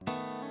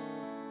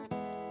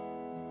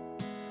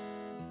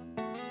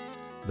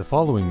The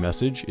following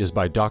message is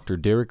by Dr.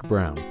 Derek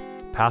Brown,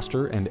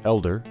 pastor and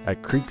elder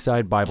at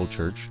Creekside Bible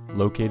Church,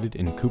 located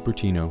in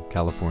Cupertino,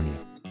 California.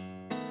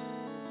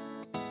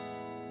 And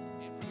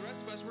for the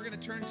rest of us, we're going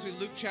to turn to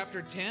Luke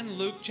chapter 10.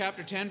 Luke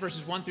chapter 10,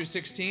 verses 1 through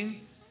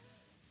 16.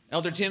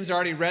 Elder Tim's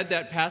already read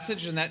that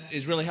passage, and that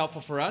is really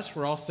helpful for us.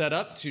 We're all set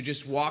up to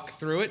just walk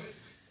through it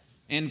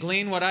and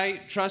glean what I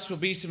trust will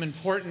be some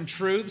important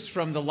truths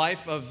from the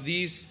life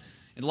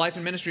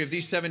and ministry of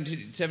these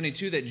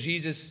 72 that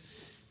Jesus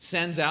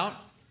sends out.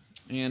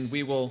 And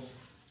we will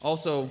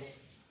also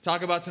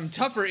talk about some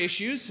tougher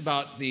issues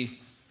about the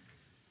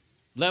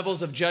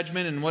levels of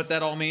judgment and what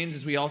that all means,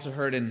 as we also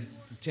heard in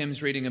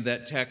Tim's reading of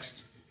that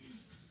text.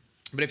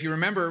 But if you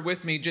remember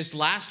with me just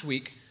last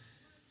week,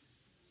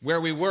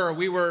 where we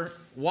were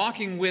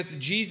walking with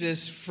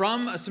Jesus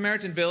from a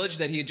Samaritan village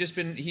that he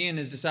and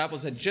his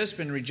disciples had just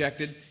been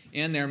rejected,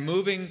 and they're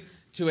moving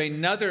to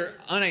another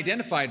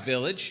unidentified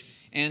village,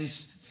 and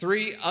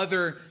three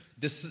other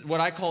what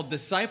I call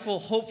disciple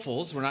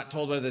hopefuls. We're not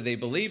told whether they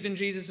believed in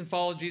Jesus and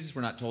followed Jesus.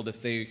 We're not told if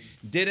they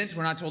didn't.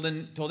 We're not told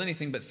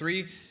anything, but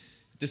three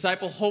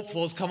disciple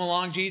hopefuls come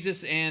along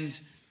Jesus, and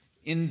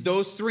in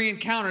those three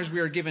encounters, we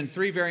are given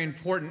three very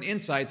important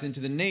insights into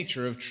the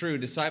nature of true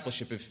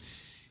discipleship.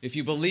 If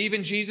you believe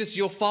in Jesus,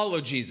 you'll follow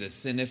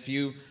Jesus. And if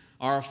you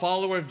are a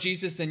follower of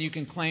Jesus, then you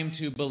can claim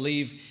to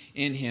believe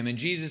in him. And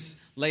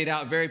Jesus laid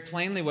out very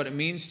plainly what it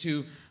means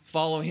to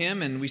follow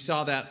him, and we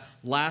saw that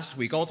last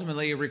week.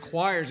 Ultimately, it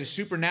requires a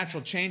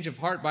supernatural change of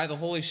heart by the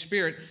Holy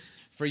Spirit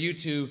for you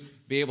to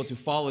be able to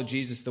follow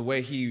Jesus the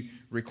way he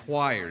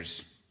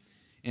requires.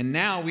 And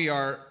now we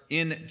are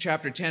in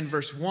chapter 10,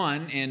 verse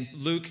 1, and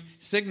Luke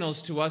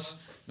signals to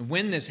us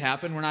when this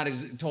happened. We're not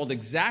told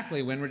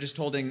exactly when. We're just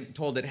told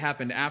it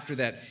happened after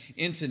that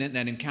incident,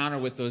 that encounter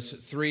with those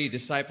three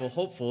disciple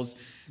hopefuls.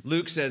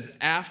 Luke says,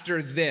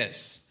 after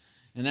this.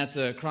 And that's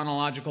a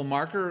chronological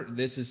marker.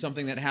 This is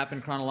something that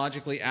happened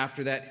chronologically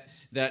after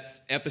that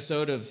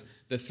episode of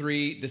the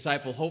three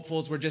disciple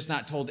hopefuls. We're just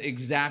not told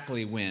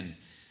exactly when.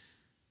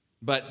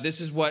 But this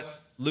is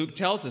what Luke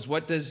tells us.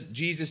 What does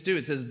Jesus do?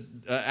 It says,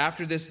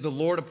 after this, the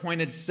Lord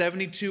appointed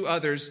 72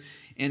 others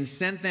and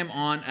sent them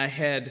on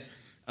ahead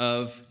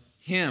of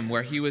him,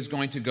 where he was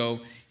going to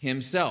go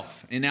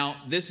himself. And now,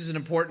 this is an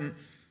important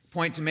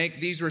point to make.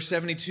 These were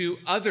 72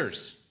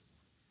 others.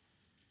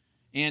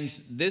 And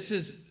this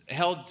is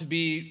held to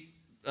be,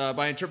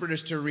 by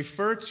interpreters, to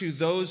refer to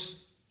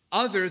those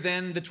other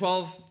than the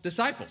 12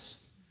 disciples.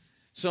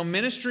 So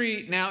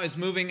ministry now is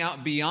moving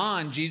out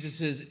beyond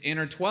Jesus'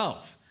 inner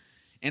 12.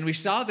 And we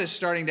saw this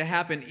starting to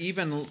happen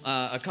even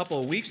a couple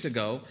of weeks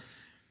ago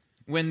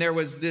when there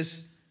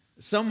was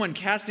someone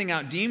casting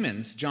out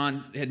demons.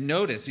 John had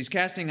noticed he's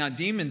casting out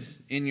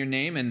demons in your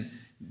name, and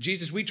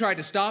Jesus, we tried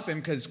to stop him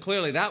because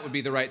clearly that would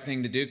be the right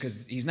thing to do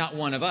because he's not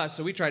one of us.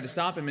 So we tried to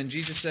stop him, and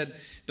Jesus said,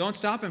 don't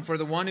stop him, for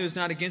the one who is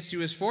not against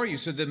you is for you.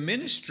 So the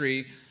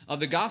ministry of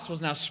the gospel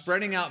is now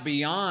spreading out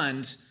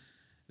beyond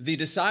the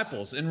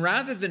disciples. And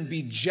rather than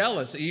be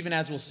jealous, even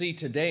as we'll see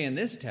today in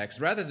this text,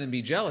 rather than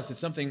be jealous, it's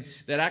something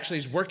that actually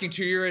is working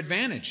to your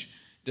advantage,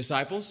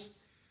 disciples.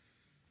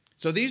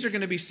 So these are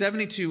going to be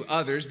 72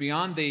 others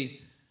beyond the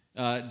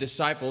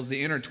disciples,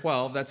 the inner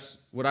 12.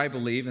 That's what I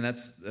believe, and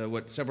that's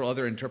what several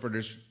other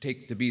interpreters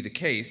take to be the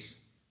case.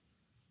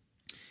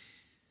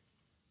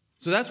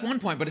 So that's one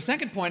point. But a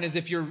second point is,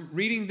 if you're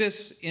reading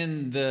this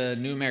in the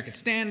New American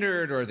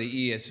Standard or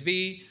the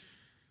ESV,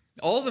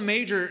 all the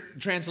major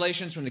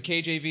translations from the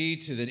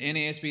KJV to the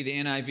NASB,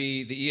 the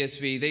NIV, the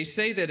ESV, they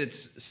say that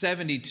it's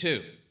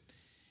 72.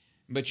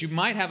 But you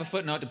might have a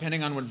footnote,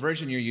 depending on what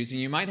version you're using.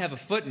 You might have a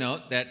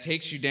footnote that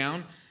takes you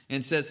down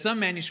and says some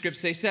manuscripts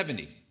say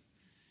 70.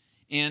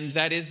 And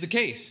that is the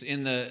case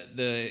in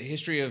the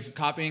history of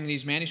copying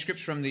these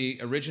manuscripts from the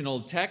original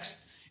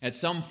text. At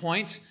some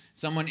point,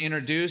 someone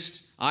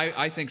introduced,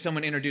 I think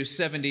someone introduced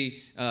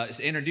 70,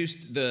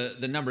 introduced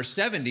the number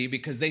 70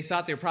 because they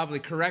thought they were probably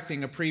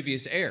correcting a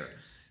previous error,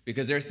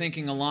 because they're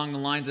thinking along the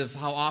lines of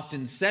how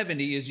often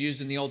 70 is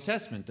used in the Old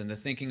Testament. And the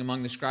thinking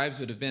among the scribes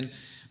would have been,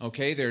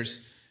 okay,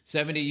 there's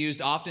 70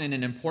 used often and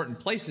in important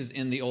places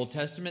in the Old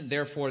Testament.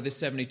 Therefore, this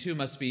 72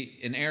 must be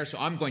an error, so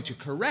I'm going to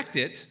correct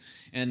it.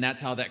 And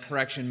that's how that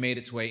correction made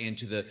its way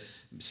into the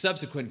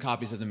subsequent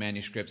copies of the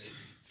manuscripts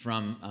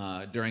from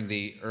during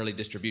the early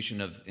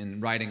distribution and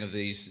writing of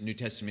these New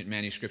Testament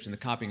manuscripts and the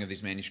copying of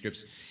these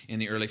manuscripts in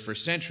the early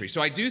first century.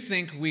 So I do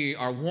think we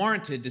are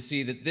warranted to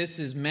see that this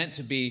is meant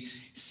to be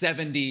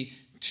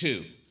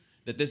 72,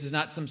 that this is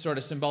not some sort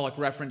of symbolic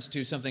reference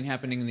to something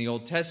happening in the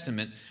Old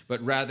Testament,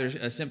 but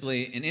rather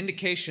simply an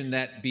indication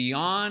that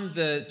beyond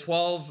the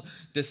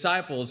 12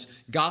 disciples,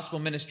 gospel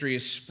ministry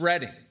is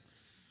spreading.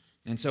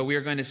 And so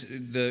we're going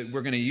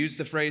to use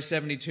the phrase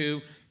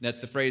 72. That's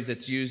the phrase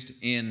that's used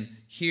in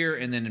here,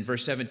 and then in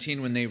verse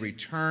 17 when they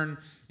return.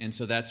 And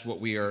so that's what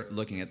we are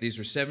looking at. These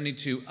are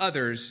 72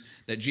 others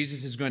that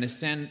Jesus is going to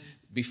send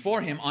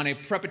before him on a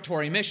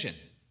preparatory mission,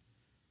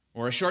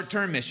 or a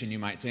short-term mission, you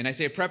might say. And I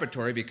say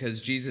preparatory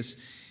because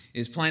Jesus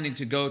is planning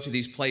to go to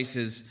these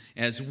places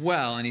as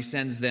well, and he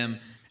sends them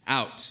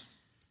out.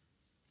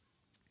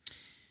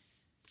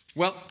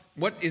 Well,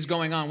 what is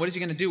going on? What is he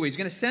going to do? Well, he's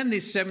going to send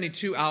these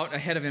 72 out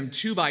ahead of him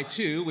 2 by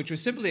 2, which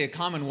was simply a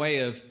common way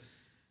of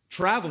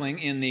traveling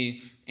in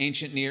the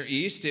ancient Near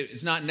East.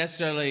 It's not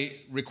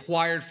necessarily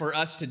required for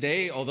us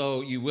today,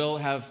 although you will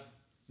have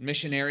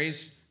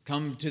missionaries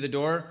come to the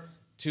door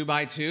 2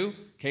 by 2.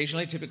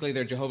 Occasionally, typically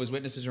they're Jehovah's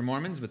Witnesses or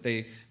Mormons, but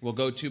they will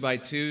go 2 by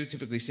 2,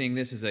 typically seeing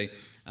this as a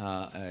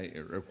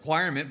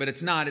requirement, but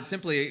it's not. It's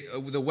simply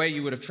the way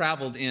you would have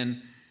traveled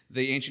in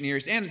the ancient Near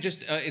East. And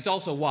just it's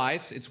also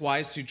wise. It's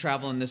wise to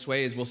travel in this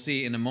way, as we'll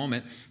see in a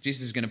moment.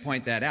 Jesus is going to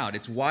point that out.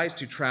 It's wise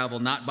to travel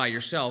not by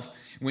yourself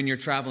when you're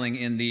traveling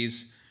in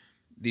these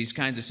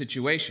kinds of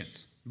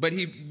situations. But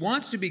he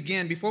wants to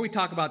begin, before we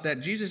talk about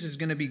that, Jesus is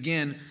going to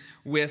begin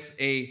with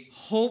a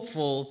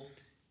hopeful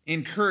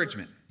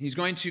encouragement. He's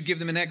going to give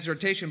them an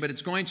exhortation, but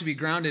it's going to be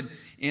grounded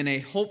in a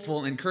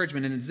hopeful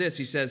encouragement. And it's this,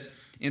 he says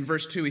in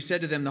verse 2, he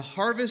said to them, "The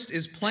harvest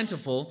is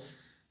plentiful,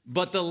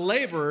 but the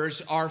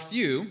laborers are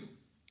few.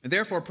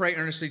 Therefore pray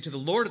earnestly to the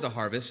Lord of the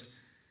harvest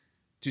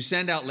to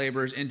send out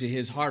laborers into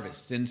his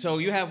harvest." And so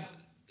you have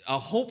a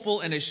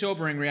hopeful and a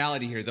sobering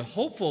reality here. The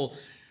hopeful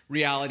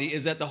reality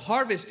is that the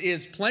harvest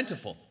is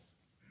plentiful.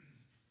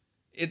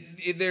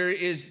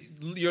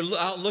 You're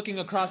out looking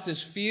across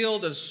this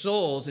field of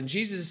souls, and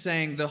Jesus is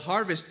saying the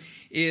harvest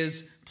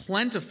is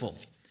plentiful.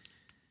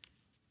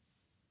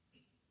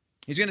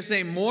 He's going to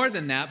say more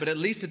than that, but at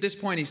least at this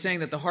point he's saying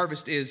that the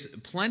harvest is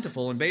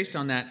plentiful, and based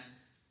on that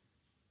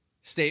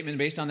statement,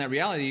 based on that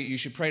reality, you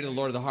should pray to the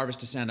Lord of the harvest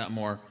to send out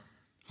more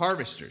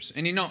harvesters.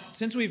 And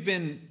since we've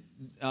been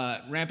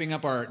ramping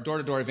up our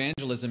door-to-door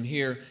evangelism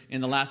here in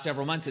the last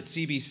several months at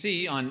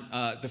CBC on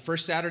the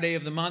first Saturday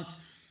of the month,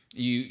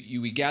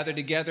 we gather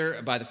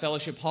together by the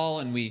fellowship hall,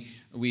 and we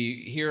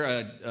hear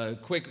a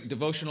quick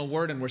devotional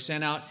word, and we're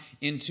sent out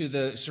into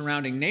the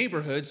surrounding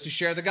neighborhoods to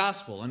share the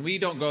gospel. And we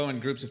don't go in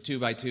groups of 2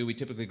 by 2. We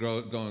typically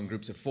go in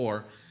groups of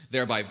 4,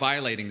 thereby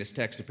violating this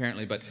text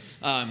apparently.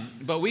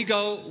 But we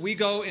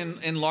go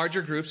in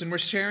larger groups, and we're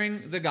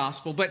sharing the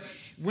gospel. But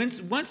once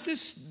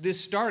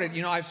this started,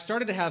 I've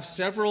started to have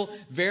several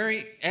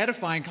very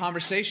edifying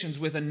conversations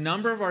with a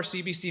number of our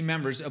CBC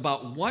members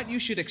about what you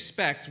should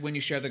expect when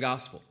you share the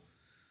gospel.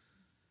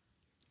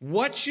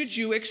 What should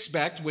you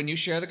expect when you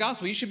share the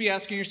gospel? You should be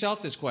asking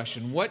yourself this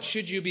question. What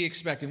should you be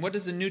expecting? What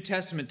does the New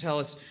Testament tell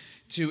us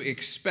to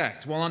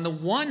expect? Well, on the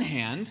one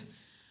hand,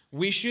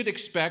 we should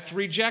expect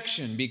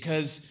rejection,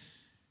 because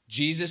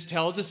Jesus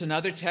tells us in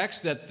other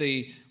texts that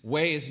the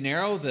way is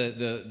narrow,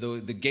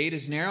 the gate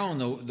is narrow, and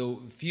the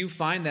few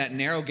find that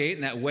narrow gate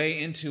and that way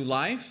into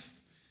life.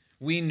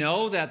 We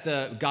know that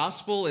the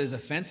gospel is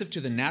offensive to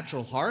the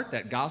natural heart,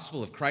 that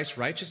gospel of Christ's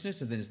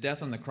righteousness and then his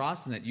death on the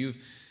cross, and that you've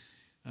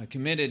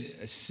committed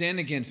a sin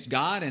against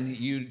God, and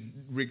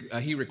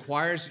he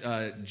requires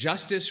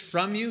justice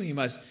from you. He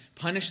must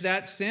punish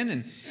that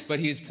sin, but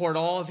he's poured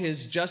all of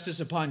his justice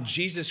upon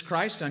Jesus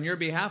Christ on your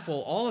behalf. Well,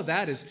 all of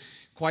that is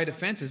quite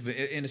offensive,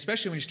 and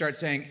especially when you start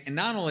saying, and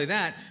not only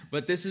that,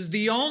 but this is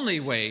the only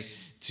way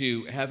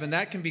to heaven.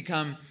 That can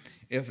become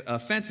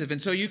offensive.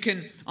 And so you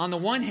can, on the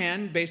one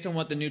hand, based on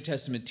what the New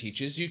Testament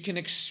teaches, you can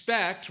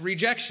expect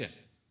rejection.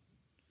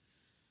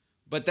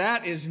 But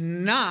that is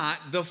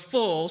not the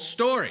full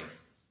story.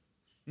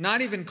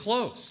 Not even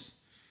close.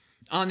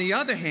 On the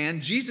other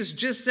hand, Jesus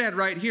just said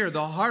right here,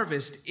 the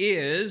harvest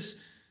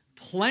is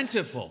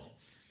plentiful.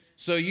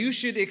 So you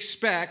should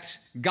expect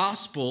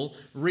gospel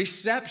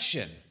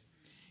reception.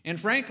 And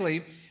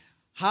frankly,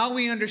 how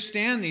we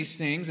understand these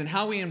things and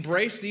how we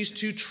embrace these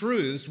two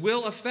truths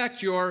will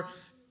affect your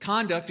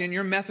conduct and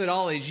your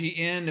methodology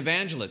in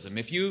evangelism.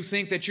 If you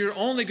think that you're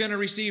only going to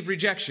receive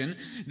rejection,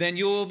 then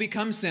you will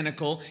become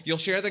cynical. You'll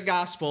share the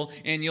gospel,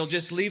 and you'll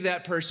just leave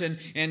that person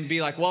and be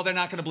like, well, they're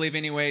not going to believe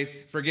anyways.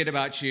 Forget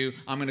about you.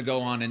 I'm going to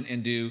go on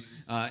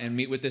and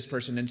meet with this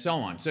person and so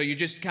on. So you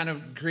just kind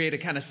of create a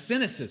kind of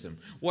cynicism.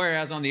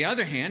 Whereas on the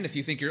other hand, if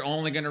you think you're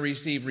only going to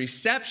receive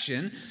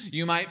reception,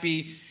 you might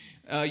be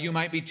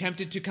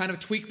tempted to kind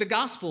of tweak the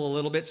gospel a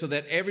little bit so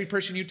that every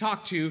person you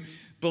talk to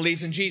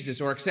believes in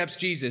Jesus or accepts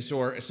Jesus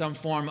or some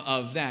form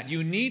of that.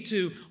 You need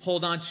to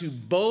hold on to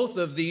both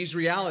of these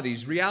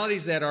realities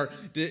that are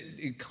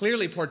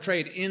clearly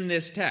portrayed in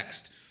this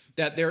text,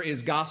 that there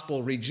is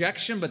gospel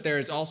rejection, but there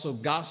is also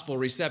gospel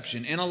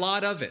reception, and a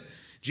lot of it.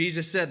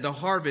 Jesus said the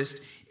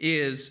harvest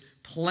is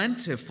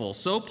plentiful,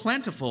 so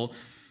plentiful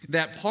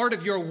that part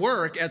of your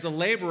work as a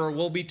laborer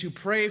will be to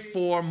pray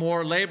for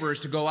more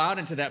laborers to go out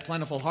into that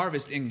plentiful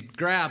harvest and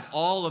grab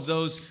all of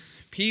those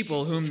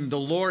people whom the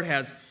Lord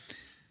has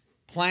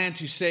planned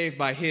to save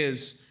by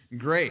his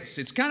grace.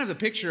 It's kind of the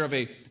picture of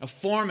a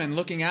foreman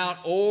looking out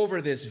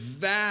over this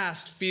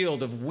vast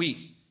field of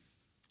wheat.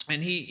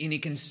 And he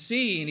can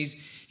see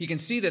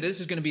that this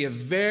is going to be a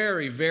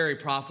very, very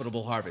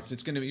profitable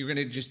harvest. You're going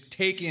to just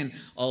take in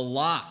a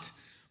lot.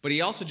 But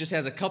he also just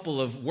has a couple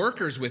of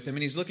workers with him,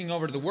 and he's looking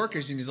over to the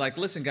workers, and he's like,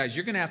 listen, guys,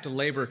 you're going to have to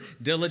labor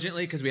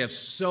diligently because we have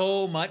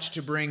so much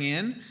to bring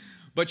in.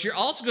 But you're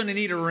also going to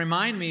need to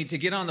remind me to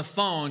get on the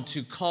phone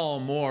to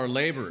call more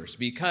laborers,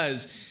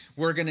 because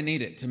we're going to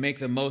need it to make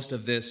the most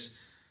of this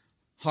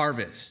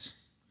harvest.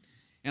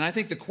 And I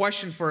think the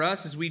question for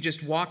us as we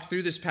just walk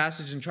through this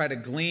passage and try to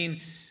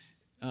glean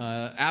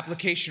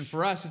application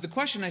for us is the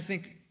question I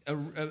think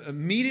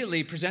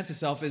immediately presents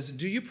itself is,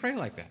 do you pray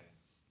like that?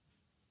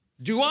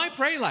 Do I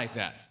pray like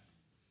that?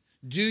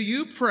 Do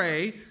you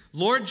pray,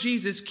 Lord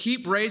Jesus,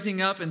 keep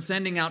raising up and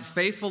sending out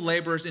faithful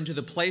laborers into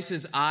the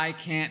places I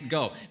can't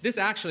go? This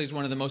actually is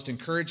one of the most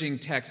encouraging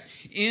texts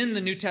in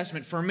the New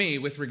Testament for me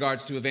with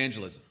regards to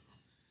evangelism.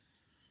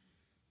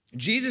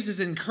 Jesus is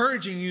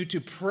encouraging you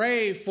to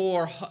pray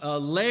for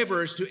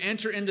laborers to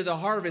enter into the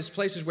harvest,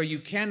 places where you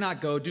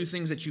cannot go, do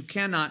things that you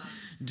cannot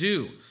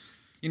do.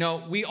 You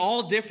know, we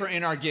all differ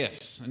in our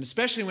gifts, and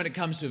especially when it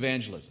comes to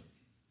evangelism.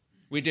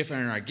 We differ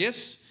in our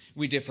gifts,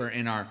 we differ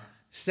in our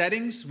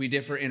settings, we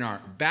differ in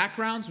our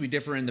backgrounds, we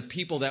differ in the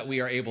people that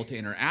we are able to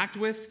interact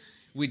with,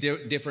 we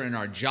differ in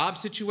our job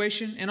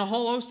situation, and a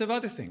whole host of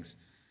other things.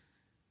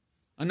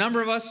 A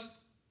number of us,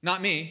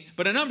 not me,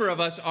 but a number of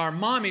us are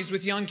mommies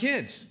with young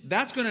kids.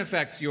 That's going to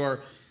affect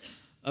your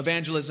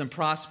evangelism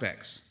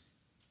prospects.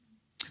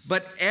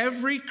 But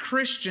every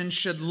Christian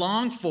should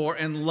long for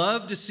and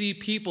love to see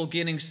people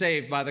getting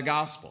saved by the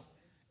gospel.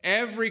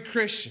 Every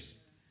Christian.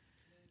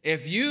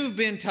 If you've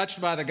been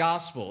touched by the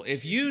gospel,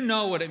 if you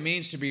know what it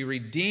means to be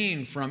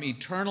redeemed from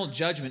eternal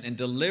judgment and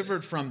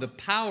delivered from the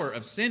power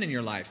of sin in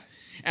your life,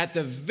 at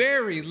the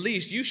very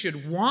least, you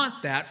should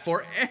want that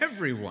for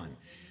everyone.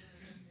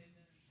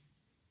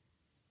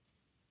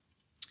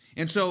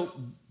 And so,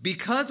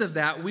 because of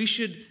that, we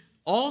should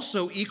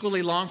also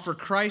equally long for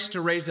Christ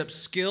to raise up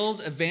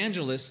skilled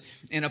evangelists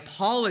and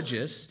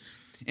apologists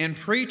and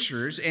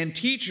preachers and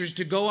teachers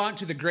to go out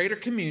to the greater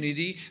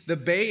community, the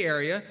Bay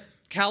Area,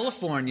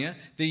 California,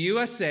 the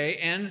USA,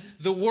 and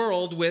the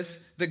world with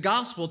the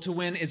gospel to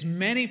win as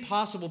many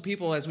possible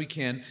people as we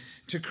can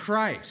to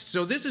Christ.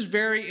 So this is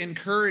very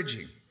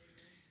encouraging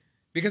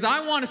because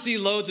I want to see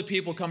loads of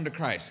people come to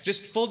Christ.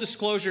 Just full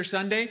disclosure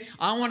Sunday,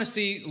 I want to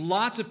see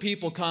lots of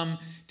people come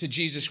to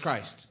Jesus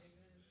Christ.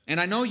 And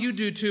I know you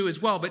do too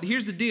as well, but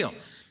here's the deal.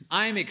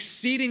 I am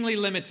exceedingly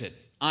limited.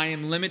 I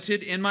am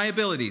limited in my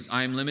abilities.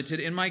 I am limited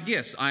in my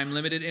gifts. I am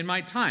limited in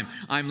my time.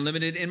 I am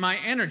limited in my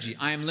energy.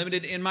 I am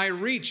limited in my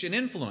reach and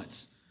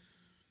influence.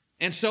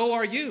 And so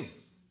are you.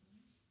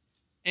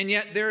 And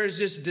yet there is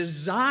this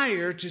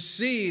desire to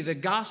see the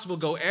gospel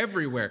go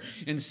everywhere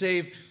and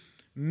save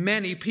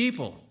many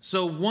people.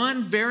 So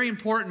one very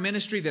important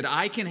ministry that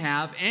I can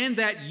have and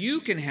that you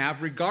can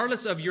have,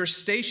 regardless of your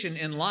station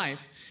in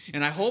life,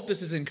 and I hope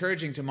this is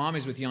encouraging to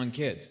mommies with young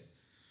kids.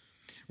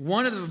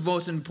 One of the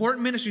most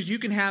important ministries you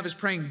can have is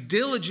praying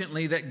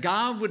diligently that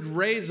God would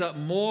raise up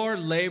more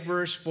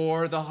laborers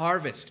for the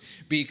harvest,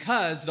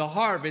 because the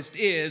harvest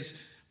is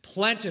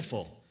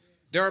plentiful.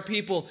 There are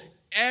people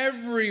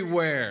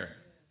everywhere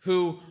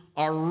who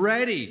are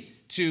ready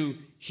to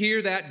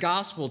hear that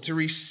gospel, to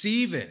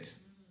receive it.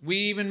 We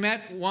even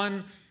met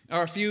one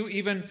or a few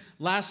even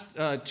last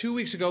 2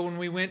 weeks ago when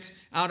we went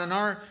out on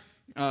our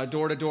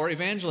door-to-door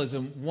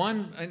evangelism.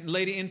 One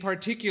lady in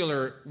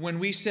particular, when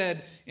we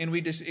said, and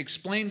we just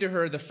explained to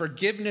her the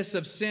forgiveness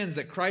of sins,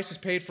 that Christ has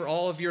paid for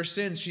all of your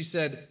sins, she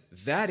said,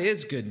 that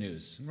is good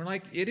news. And we're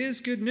like, it is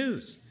good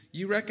news.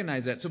 You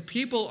recognize that. So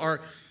people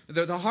are,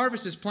 the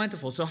harvest is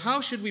plentiful. So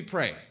how should we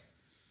pray?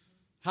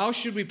 How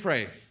should we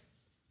pray?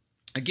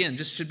 Again,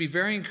 this should be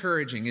very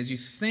encouraging as you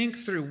think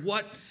through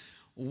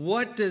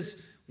what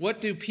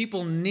do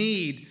people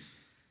need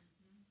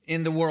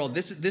in the world.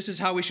 This is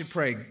how we should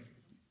pray.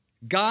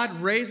 God,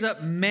 raise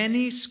up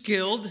many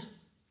skilled,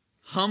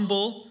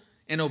 humble,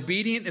 and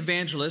obedient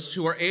evangelists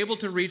who are able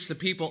to reach the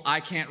people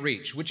I can't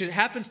reach, which it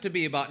happens to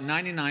be about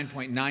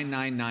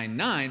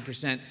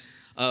 99.9999%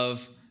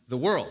 of the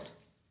world.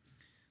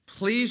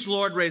 Please,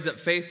 Lord, raise up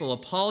faithful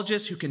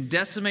apologists who can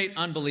decimate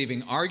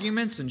unbelieving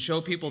arguments and show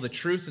people the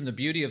truth and the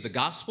beauty of the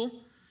gospel.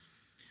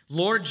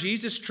 Lord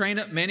Jesus, train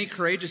up many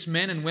courageous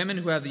men and women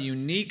who have the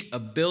unique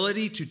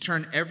ability to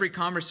turn every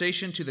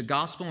conversation to the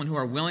gospel and who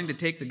are willing to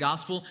take the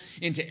gospel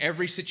into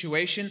every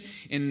situation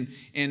and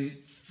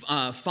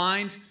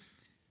find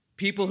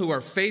people who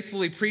are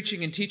faithfully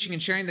preaching and teaching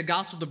and sharing the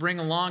gospel to bring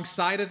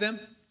alongside of them.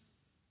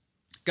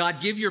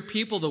 God, give your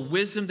people the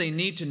wisdom they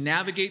need to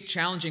navigate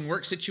challenging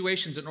work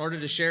situations in order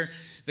to share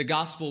the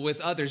gospel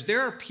with others.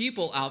 There are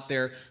people out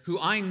there who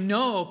I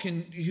know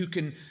who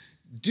can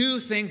do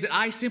things that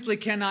I simply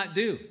cannot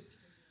do.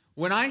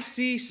 When I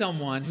see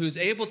someone who's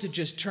able to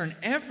just turn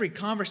every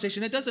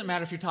conversation, it doesn't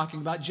matter if you're talking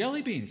about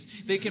jelly beans,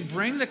 they can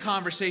bring the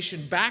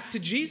conversation back to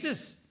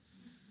Jesus.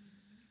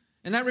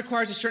 And that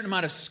requires a certain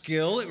amount of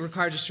skill. It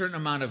requires a certain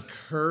amount of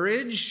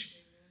courage.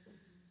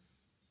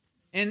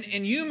 And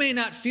you may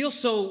not feel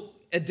so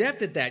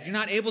adept at that. You're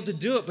not able to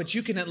do it, but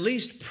you can at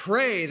least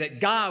pray that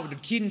God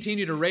would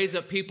continue to raise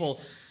up people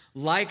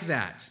like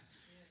that.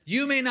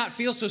 You may not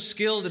feel so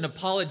skilled in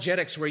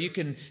apologetics where you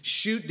can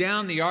shoot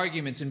down the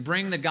arguments and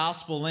bring the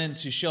gospel in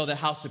to show that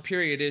how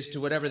superior it is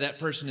to whatever that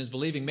person is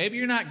believing. Maybe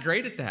you're not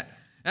great at that.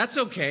 That's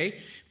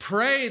okay.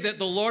 Pray that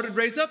the Lord would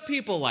raise up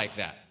people like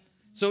that.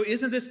 So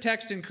isn't this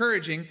text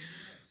encouraging?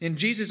 And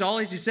Jesus, all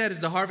he said is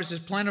the harvest is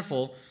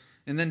plentiful,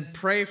 and then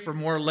pray for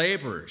more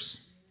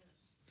laborers.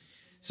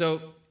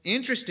 So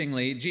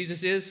interestingly,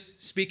 Jesus is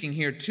speaking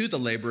here to the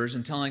laborers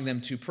and telling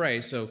them to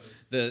pray. So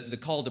the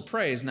call to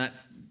pray is not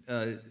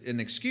an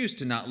excuse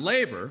to not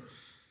labor,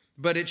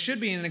 but it should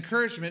be an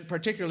encouragement,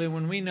 particularly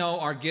when we know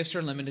our gifts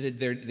are limited,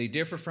 they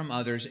differ from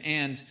others,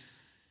 and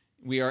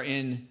we are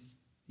in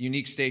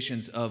unique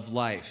stations of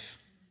life.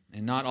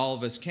 And not all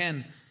of us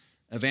can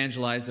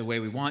evangelize the way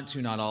we want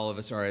to. Not all of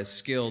us are as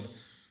skilled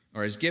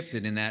or as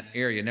gifted in that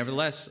area.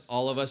 Nevertheless,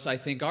 all of us, I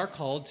think, are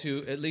called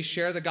to at least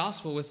share the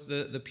gospel with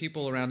the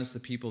people around us, the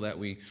people that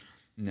we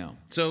know.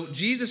 So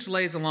Jesus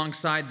lays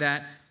alongside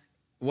that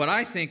what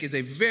I think is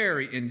a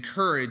very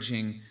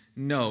encouraging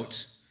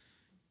note,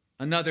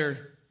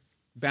 another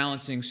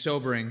balancing,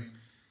 sobering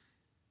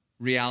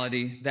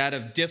reality, that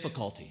of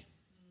difficulty.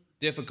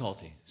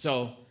 Difficulty.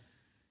 So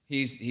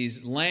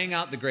he's laying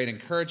out the great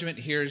encouragement.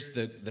 Here's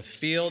the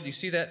field. You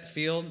see that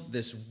field?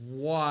 This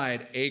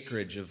wide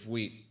acreage of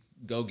wheat.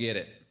 Go get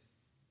it.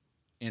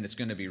 And it's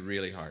going to be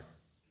really hard.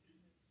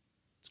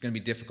 It's going to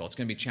be difficult. It's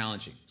going to be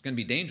challenging. It's going to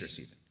be dangerous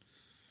even.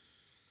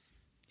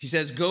 He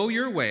says, go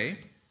your way.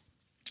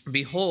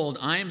 Behold,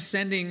 I am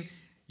sending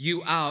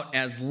you out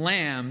as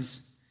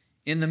lambs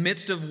in the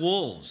midst of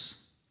wolves.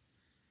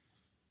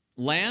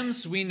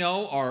 Lambs, we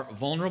know, are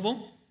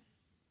vulnerable.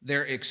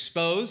 They're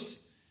exposed.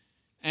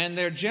 And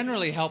they're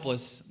generally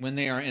helpless when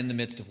they are in the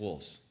midst of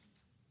wolves,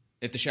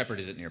 if the shepherd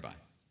isn't nearby.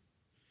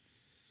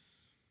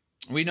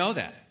 We know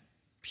that.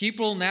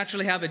 People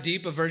naturally have a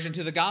deep aversion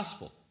to the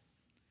gospel.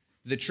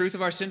 The truth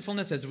of our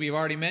sinfulness, as we've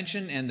already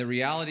mentioned, and the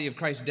reality of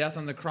Christ's death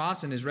on the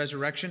cross and his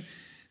resurrection,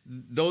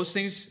 those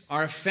things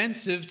are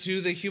offensive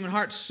to the human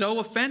heart. So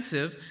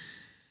offensive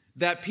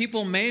that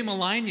people may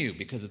malign you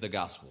because of the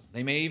gospel.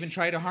 They may even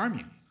try to harm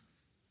you.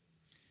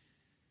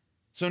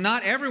 So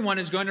not everyone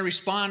is going to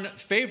respond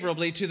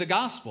favorably to the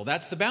gospel.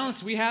 That's the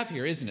balance we have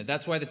here, isn't it?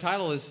 That's why the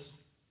title is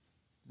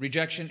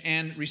Rejection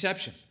and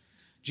Reception.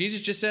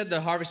 Jesus just said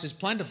the harvest is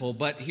plentiful,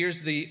 but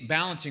here's the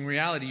balancing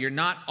reality. You're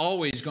not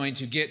always going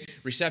to get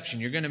reception.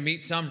 You're going to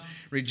meet some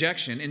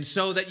rejection. And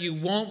so that you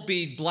won't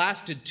be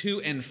blasted to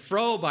and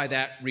fro by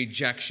that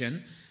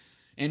rejection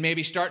and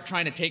maybe start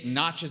trying to take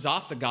notches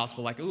off the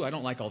gospel, like, ooh, I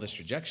don't like all this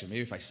rejection.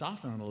 Maybe if I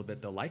soften it a little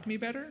bit, they'll like me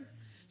better.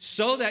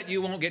 So that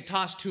you won't get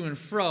tossed to and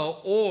fro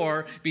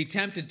or be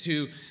tempted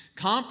to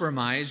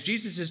compromise,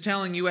 Jesus is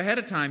telling you ahead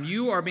of time,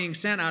 you are being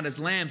sent out as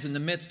lambs in the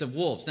midst of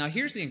wolves. Now,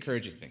 here's the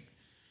encouraging thing.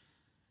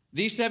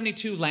 These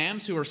 72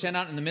 lambs who were sent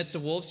out in the midst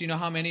of wolves, do you know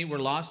how many were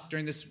lost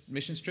during this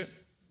mission trip?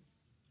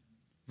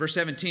 Verse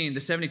 17, the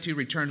 72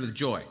 returned with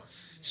joy.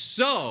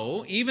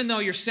 So, even though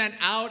you're sent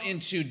out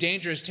into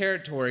dangerous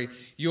territory,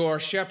 your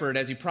shepherd,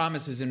 as he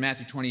promises in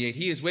Matthew 28,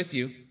 he is with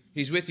you.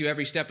 He's with you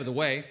every step of the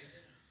way.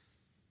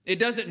 It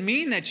doesn't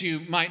mean that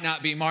you might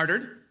not be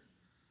martyred,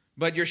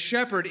 but your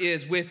shepherd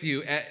is with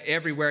you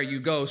everywhere you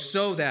go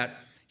so that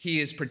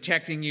he is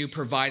protecting you,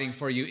 providing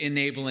for you,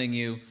 enabling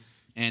you,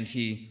 and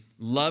he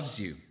loves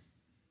you.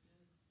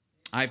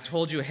 I've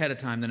told you ahead of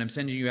time that I'm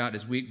sending you out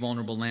as weak,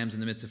 vulnerable lambs in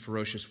the midst of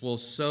ferocious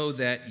wolves so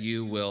that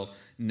you will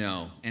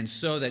know and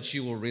so that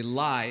you will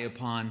rely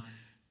upon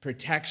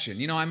protection.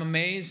 You know, I'm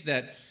amazed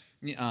that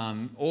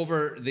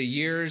over the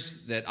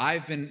years that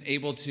I've been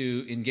able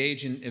to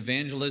engage in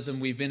evangelism,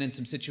 we've been in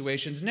some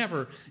situations,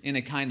 never in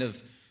a kind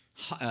of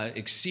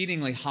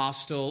exceedingly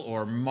hostile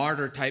or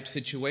martyr type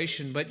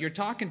situation, but you're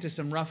talking to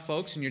some rough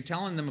folks and you're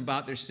telling them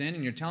about their sin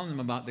and you're telling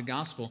them about the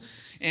gospel.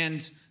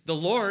 And the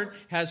Lord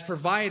has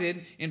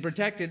provided and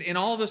protected in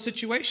all those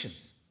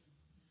situations,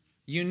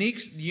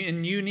 unique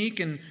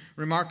and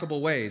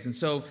remarkable ways. And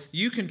so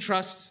you can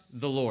trust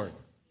the Lord.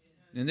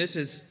 And this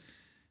is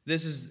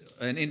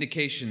an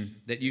indication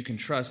that you can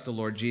trust the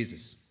Lord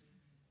Jesus.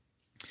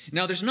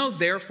 Now, there's no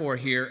therefore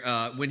here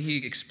when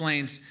he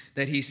explains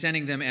that he's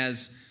sending them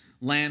as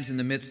lambs in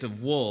the midst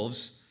of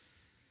wolves.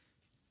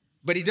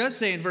 But he does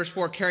say in verse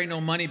 4, carry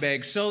no money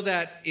bag, so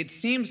that it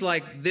seems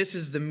like this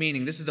is the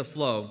meaning, this is the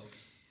flow.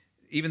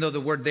 Even though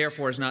the word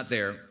therefore is not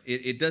there,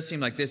 it does seem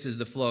like this is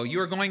the flow. You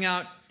are going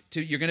out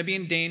you're going to be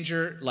in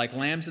danger like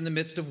lambs in the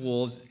midst of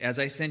wolves as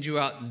I send you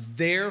out.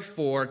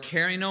 Therefore,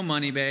 carry no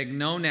money bag,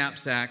 no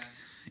knapsack,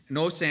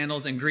 no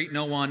sandals, and greet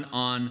no one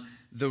on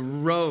the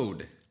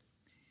road.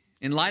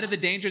 In light of the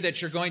danger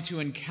that you're going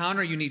to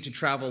encounter, you need to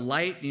travel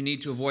light. You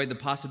need to avoid the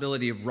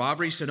possibility of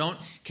robbery, so don't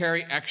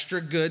carry extra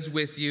goods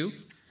with you.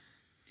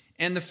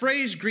 And the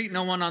phrase, greet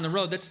no one on the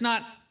road, that's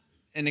not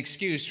an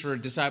excuse for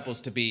disciples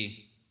to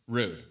be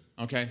rude,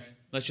 okay?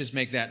 Let's just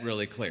make that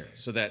really clear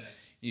so that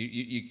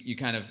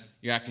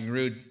you're acting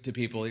rude to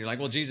people. You're like,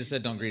 well, Jesus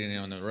said don't greet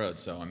anyone on the road.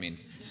 So, I mean,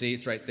 see,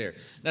 it's right there.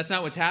 That's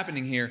not what's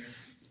happening here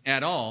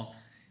at all.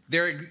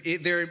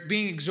 They're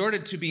being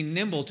exhorted to be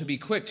nimble, to be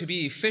quick, to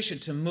be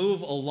efficient, to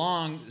move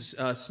along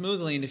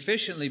smoothly and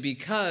efficiently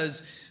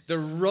because the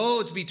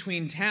roads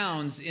between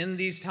towns in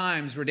these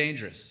times were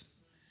dangerous.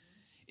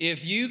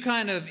 If you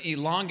kind of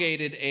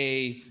elongated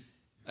a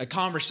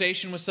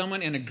conversation with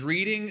someone and a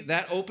greeting,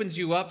 that opens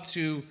you up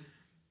to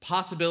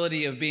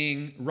possibility of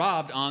being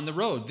robbed on the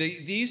road.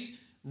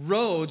 These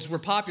roads were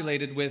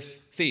populated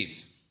with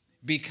thieves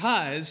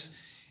because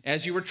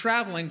as you were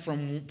traveling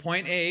from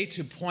point A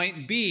to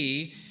point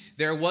B,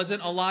 there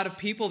wasn't a lot of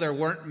people, there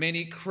weren't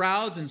many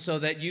crowds, and so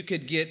that you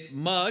could get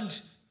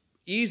mugged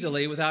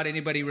easily without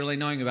anybody really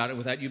knowing about it,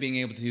 without you being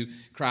able to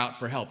cry out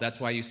for help. That's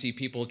why you see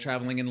people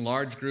traveling in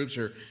large groups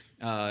or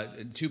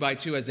 2 by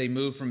 2 as they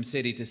move from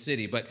city to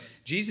city. But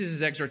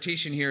Jesus'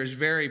 exhortation here is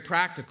very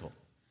practical.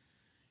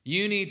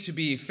 You need to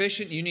be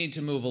efficient. You need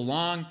to move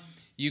along.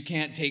 You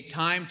can't take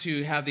time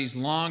to have these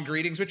long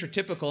greetings, which are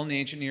typical in the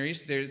ancient Near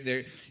East.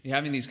 You're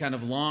having these kind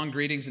of long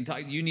greetings, and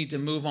you need to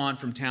move on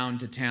from town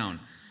to town.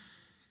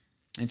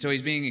 And so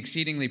he's being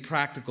exceedingly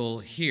practical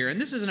here.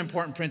 And this is an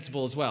important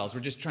principle as well, as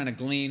we're just trying to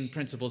glean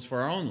principles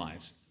for our own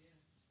lives.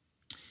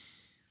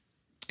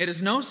 It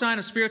is no sign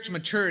of spiritual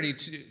maturity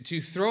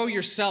to throw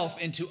yourself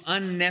into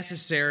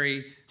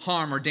unnecessary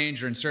harm or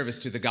danger in service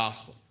to the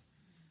gospel.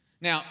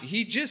 Now,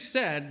 he just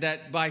said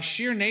that by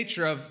sheer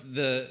nature of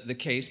the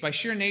case, by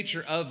sheer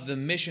nature of the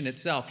mission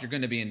itself, you're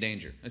going to be in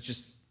danger. That's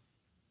just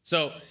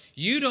so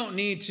you don't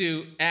need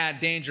to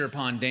add danger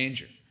upon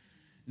danger.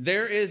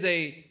 There is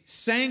a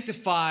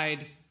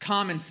sanctified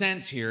common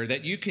sense here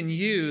that you can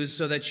use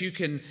so that you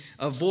can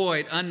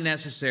avoid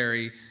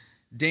unnecessary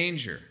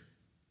danger.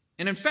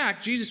 And in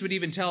fact, Jesus would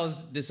even tell his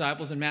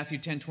disciples in Matthew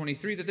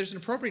 10:23 that there's an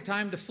appropriate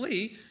time to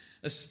flee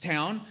a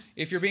town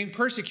if you're being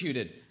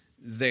persecuted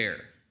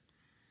there.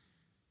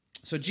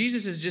 So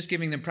Jesus is just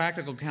giving them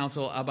practical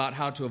counsel about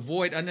how to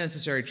avoid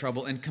unnecessary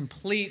trouble and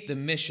complete the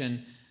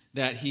mission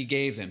that he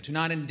gave them, to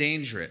not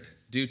endanger it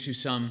due to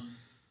some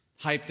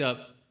hyped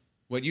up,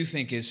 what you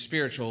think is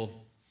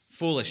spiritual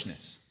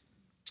foolishness.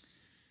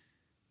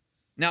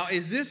 Now,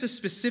 is this a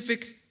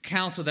specific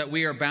counsel that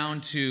we are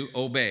bound to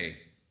obey?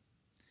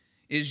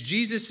 Is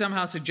Jesus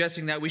somehow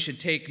suggesting that we should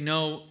take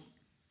no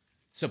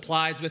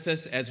supplies with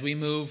us as we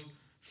move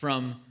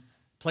from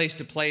place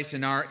to place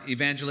in our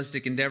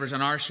evangelistic endeavors,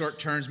 on our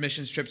short-term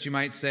missions trips, you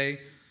might say?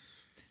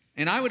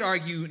 And I would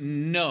argue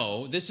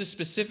no. This is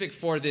specific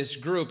for this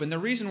group. And the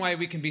reason why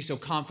we can be so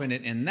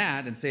confident in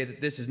that and say that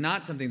this is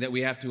not something that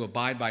we have to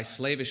abide by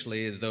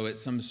slavishly as though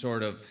it's some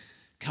sort of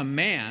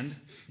command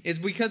is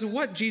because of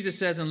what Jesus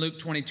says in Luke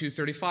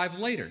 22:35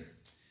 later.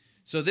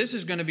 So this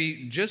is going to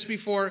be just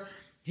before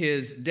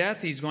his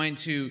death. He's going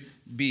to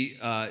be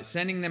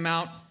sending them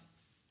out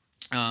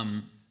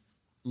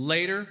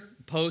later,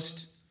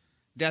 post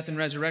death and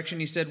resurrection.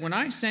 He said, when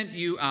I sent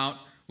you out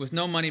with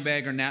no money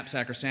bag or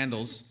knapsack or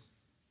sandals,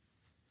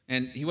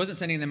 and he wasn't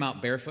sending them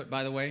out barefoot,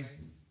 by the way.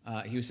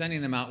 He was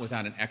sending them out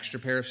without an extra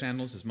pair of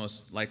sandals, is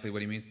most likely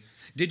what he means.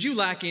 Did you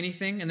lack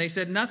anything? And they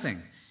said,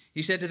 nothing.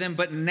 He said to them,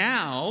 but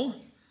now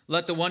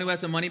let the one who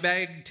has a money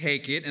bag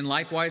take it, and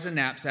likewise a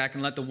knapsack,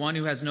 and let the one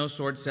who has no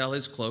sword sell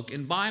his cloak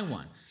and buy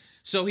one.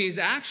 So he's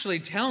actually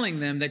telling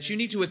them that you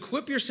need to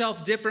equip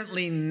yourself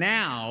differently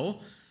now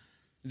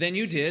than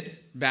you did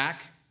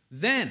back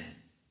then.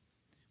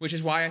 Which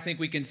is why I think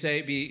we can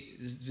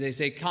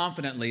say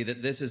confidently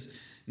that this is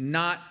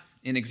not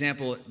an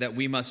example that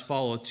we must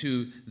follow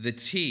to the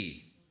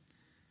T.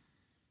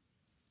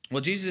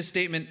 Well, Jesus'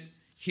 statement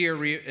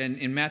here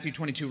in Matthew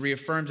 22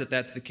 reaffirms that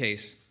that's the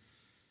case.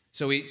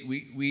 So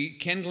we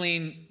can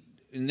glean,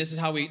 and this is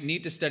how we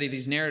need to study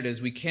these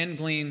narratives, we can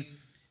glean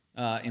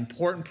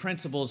important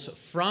principles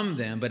from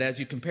them, but as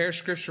you compare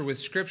Scripture with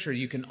Scripture,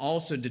 you can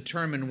also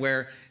determine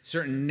where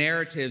certain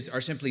narratives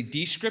are simply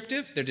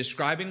descriptive. They're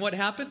describing what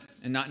happened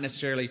and not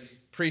necessarily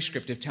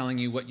prescriptive, telling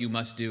you what you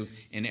must do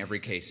in every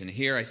case. And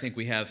here I think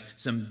we have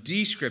some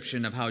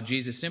description of how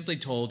Jesus simply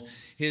told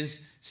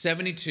his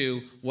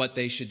 72 what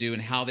they should do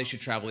and how they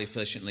should travel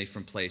efficiently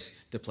from place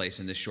to place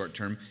in this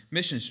short-term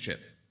missions trip.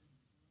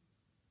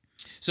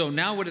 So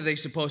now what are they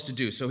supposed to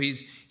do? So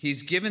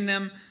he's given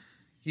them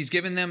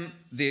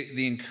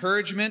the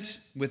encouragement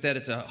with that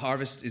it's a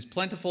harvest is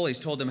plentiful. He's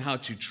told them how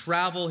to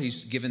travel.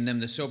 He's given them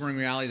the sobering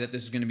reality that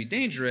this is going to be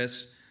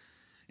dangerous.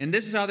 And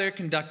this is how they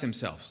conduct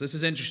themselves. This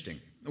is interesting.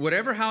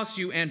 Whatever house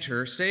you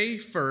enter, say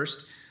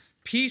first,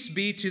 peace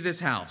be to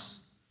this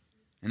house.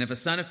 And if a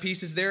son of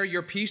peace is there,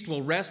 your peace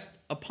will rest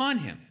upon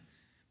him.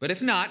 But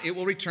if not, it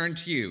will return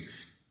to you.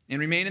 And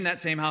remain in that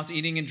same house,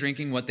 eating and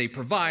drinking what they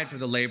provide, for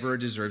the laborer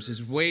deserves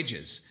his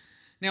wages.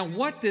 Now,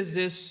 what does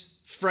this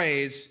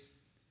phrase,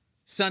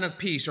 son of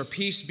peace, or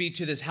peace be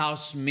to this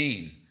house,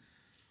 mean?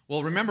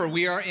 Well, remember,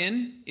 we are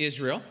in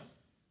Israel,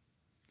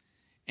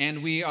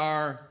 and we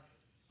are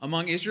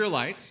among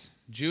Israelites,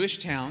 Jewish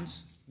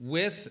towns,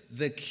 with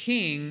the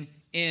king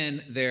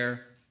in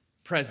their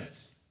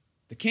presence.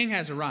 The king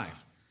has arrived.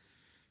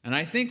 And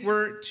I think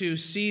we're to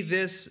see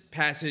this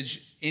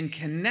passage in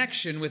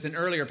connection with an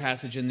earlier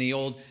passage in the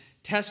Old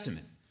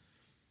Testament.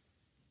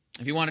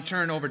 If you want to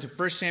turn over to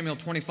 1 Samuel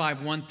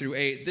 25, 1 through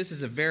 8, this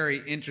is a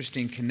very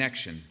interesting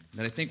connection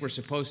that I think we're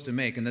supposed to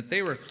make, and that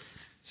they were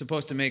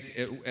supposed to make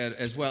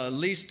as well. At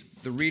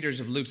least the readers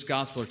of Luke's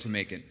gospel are to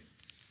make it.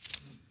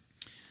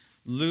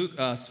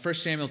 1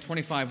 Samuel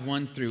 25,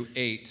 1 through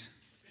 8.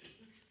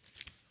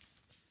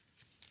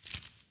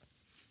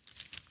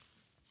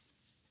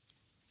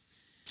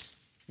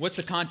 What's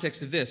the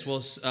context of this?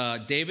 Well,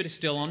 David is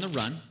still on the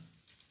run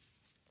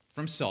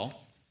from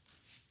Saul.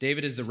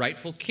 David is the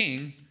rightful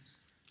king.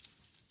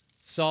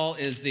 Saul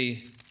is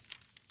the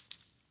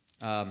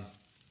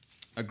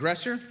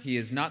aggressor. He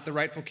is not the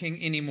rightful king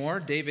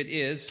anymore. David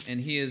is,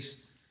 and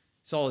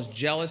Saul is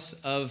jealous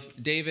of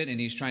David, and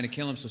he's trying to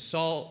kill him. So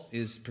Saul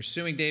is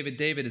pursuing David.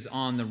 David is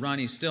on the run.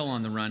 He's still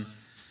on the run.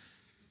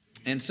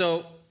 And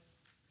so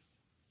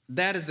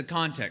that is the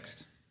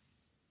context.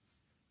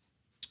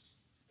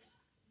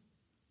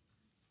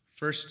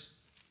 First,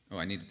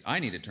 I need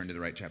to turn to the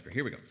right chapter.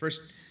 Here we go.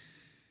 First,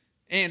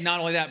 and not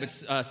only that, but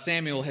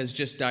Samuel has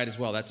just died as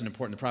well. That's an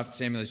important. The prophet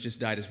Samuel has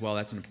just died as well.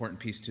 That's an important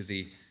piece to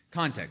the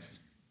context.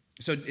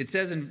 So it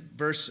says in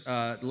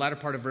the latter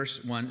part of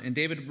verse 1, and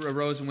David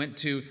arose and went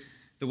to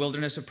the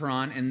wilderness of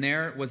Paran, and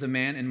there was a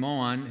man in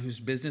Moan whose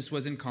business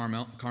was in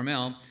Carmel.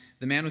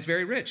 The man was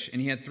very rich, and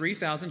he had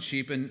 3,000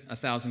 sheep and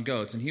 1,000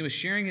 goats, and he was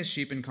shearing his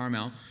sheep in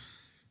Carmel.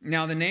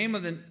 Now the name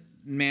of the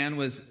man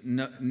was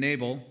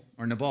Nabal,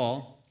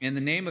 and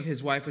the name of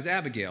his wife was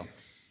Abigail.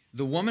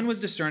 The woman was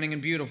discerning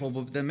and beautiful,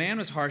 but the man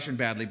was harsh and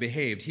badly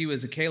behaved. He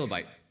was a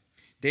Calebite.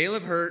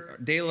 David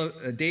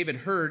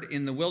heard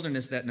in the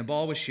wilderness that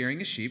Nabal was shearing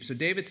his sheep, so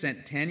David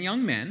sent 10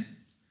 young men.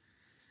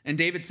 And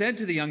David said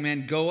to the young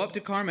men, go up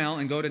to Carmel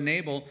and go to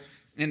Nabal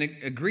and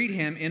greet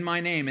him in my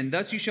name. And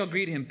thus you shall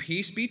greet him,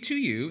 peace be to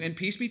you, and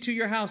peace be to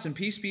your house, and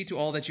peace be to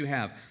all that you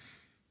have.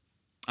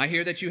 I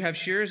hear that you have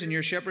shearers, and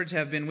your shepherds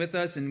have been with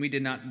us, and we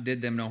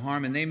did them no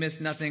harm, and they missed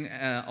nothing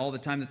all the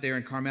time that they are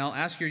in Carmel.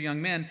 Ask your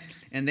young men,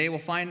 and they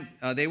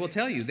will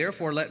tell you.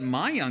 Therefore, let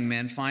my young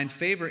men find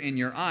favor in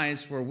your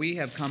eyes, for we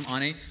have come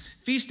on a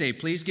feast day.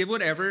 Please give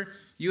whatever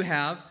you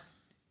have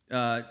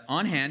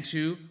on hand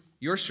to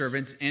your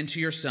servants and to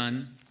your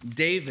son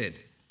David.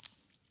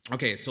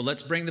 Okay, so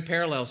let's bring the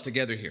parallels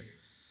together here.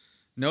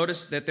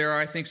 Notice that there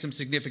are, I think, some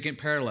significant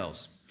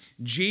parallels.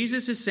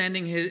 Jesus is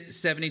sending his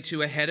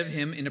 72 ahead of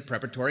him in a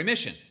preparatory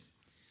mission.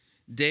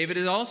 David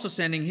is also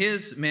sending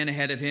his men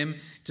ahead of him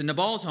to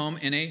Nabal's home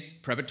in a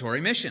preparatory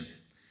mission.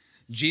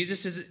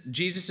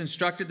 Jesus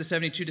instructed the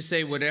 72 to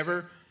say,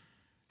 whatever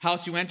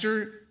house you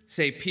enter,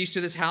 say peace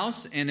to this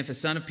house, and if a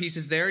son of peace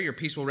is there, your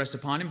peace will rest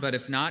upon him, but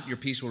if not, your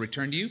peace will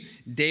return to you.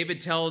 David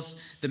tells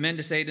the men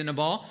to say to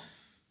Nabal,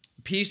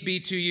 peace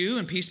be to you,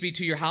 and peace be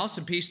to your house,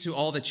 and peace to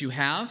all that you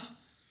have.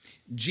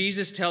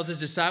 Jesus tells his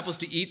disciples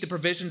to eat the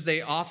provisions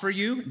they offer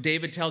you.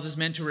 David tells his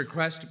men to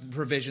request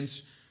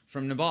provisions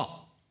from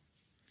Nabal.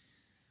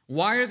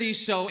 Why are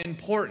these so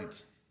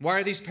important? Why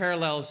are these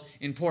parallels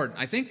important?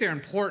 I think they're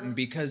important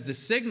because the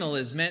signal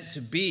is meant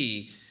to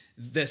be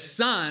the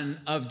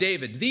son of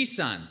David, the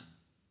son,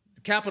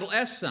 capital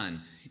S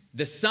son.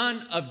 The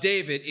son of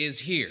David is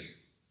here.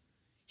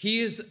 He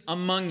is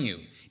among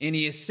you, and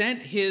he has sent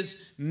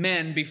his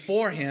men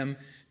before him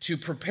to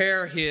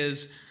prepare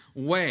his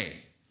way.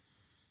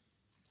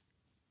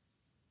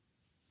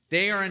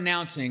 They are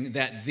announcing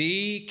that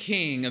the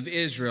king of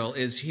Israel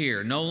is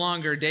here. No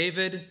longer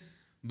David,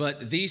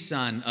 but the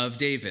son of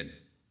David.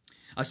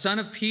 A son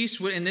of peace,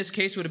 in this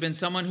case, would have been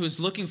someone who's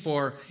looking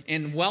for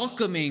and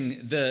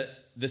welcoming the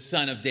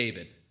son of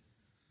David.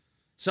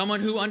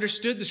 Someone who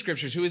understood the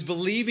scriptures, who is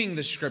believing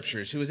the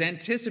scriptures, who is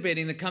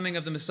anticipating the coming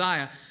of the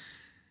Messiah,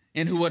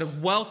 and who would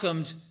have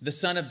welcomed the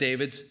son of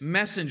David's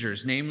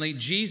messengers, namely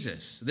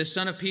Jesus. This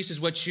son of peace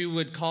is what you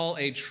would call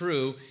a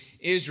true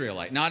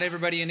Israelite. Not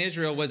everybody in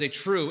Israel was a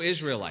true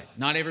Israelite.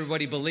 Not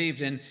everybody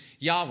believed in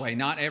Yahweh.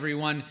 Not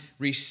everyone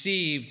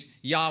received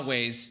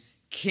Yahweh's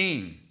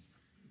king.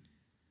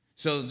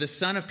 So the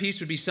son of peace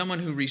would be someone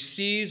who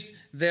receives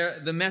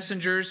the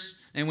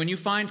messengers. And when you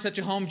find such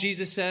a home,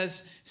 Jesus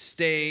says,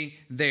 stay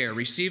there.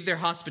 Receive their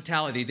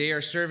hospitality. They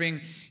are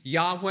serving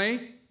Yahweh.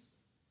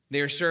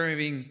 They are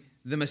serving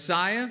the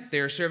Messiah.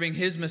 They are serving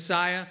his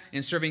Messiah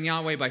and serving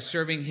Yahweh by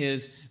serving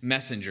his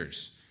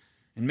messengers.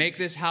 And make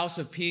this house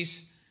of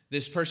peace,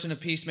 this person of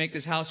peace, make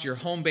this house your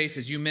home base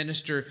as you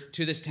minister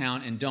to this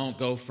town and don't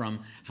go from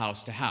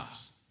house to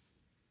house.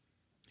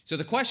 So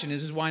the question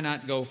is why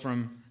not go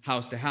from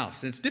house to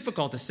house? And it's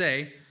difficult to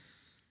say.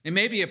 It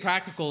may be a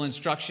practical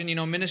instruction. You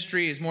know,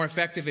 ministry is more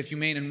effective if you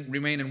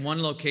remain in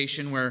one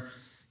location where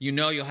you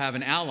know you'll have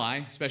an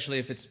ally, especially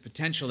if it's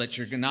potential that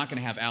you're not going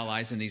to have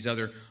allies in these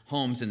other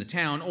homes in the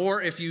town.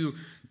 Or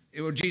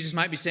Jesus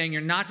might be saying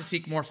you're not to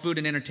seek more food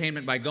and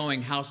entertainment by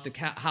going house to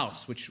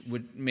house, which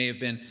may have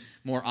been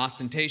more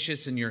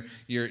ostentatious, and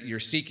you're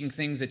seeking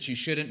things that you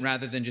shouldn't,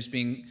 rather than just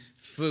being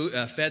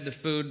fed the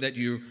food that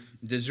you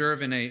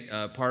deserve in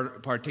a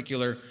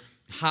particular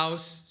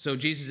house. So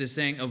Jesus is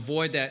saying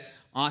avoid that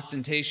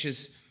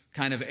ostentatious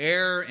kind of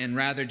air and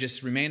rather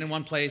just remain in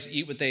one place,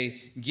 eat what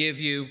they give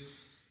you,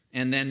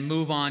 and then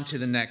move on to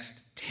the next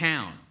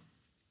town.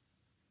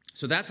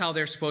 So that's how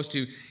they're supposed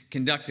to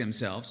conduct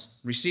themselves.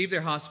 Receive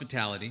their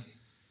hospitality.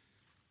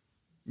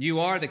 You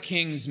are the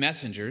king's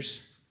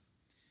messengers.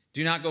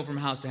 Do not go from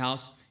house to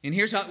house. And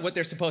here's what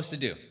they're supposed to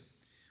do.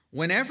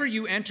 Whenever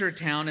you enter a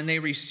town and they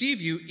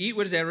receive you, eat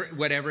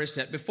whatever is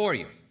set before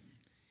you.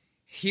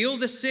 Heal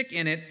the sick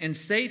in it and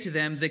say to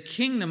them, the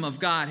kingdom of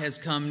God has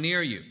come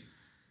near you.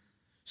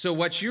 So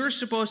what you're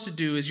supposed to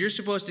do is you're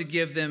supposed to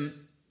give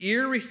them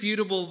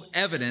irrefutable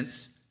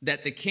evidence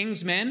that the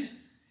king's men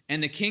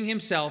and the king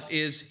himself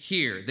is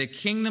here. The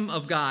kingdom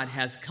of God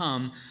has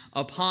come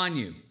upon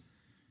you.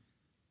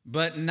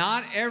 But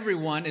not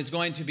everyone is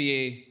going to be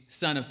a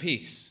son of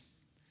peace.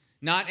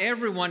 Not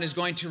everyone is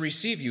going to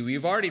receive you.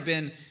 You've already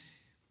been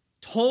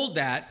told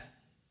that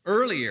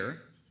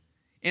earlier,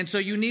 and so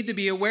you need to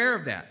be aware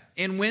of that.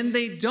 And when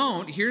they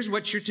don't, here's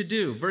what you're to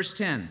do. Verse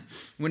 10,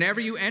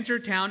 whenever you enter a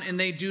town and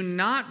they do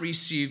not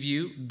receive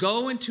you,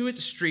 go into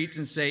its streets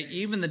and say,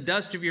 even the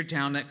dust of your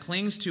town that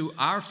clings to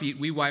our feet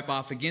we wipe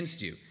off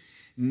against you.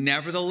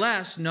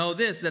 Nevertheless, know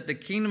this, that the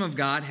kingdom of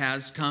God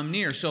has come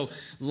near. So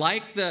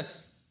like the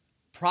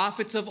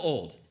prophets of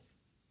old,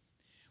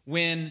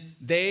 when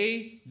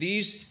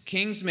these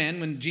king's men,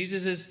 when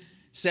Jesus'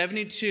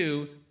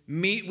 72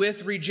 meet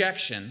with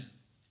rejection,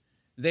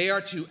 they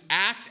are to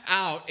act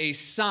out a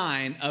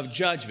sign of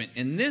judgment.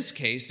 In this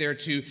case, they're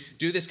to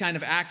do this kind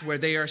of act where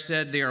they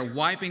are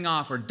wiping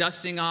off or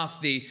dusting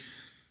off the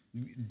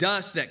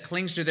dust that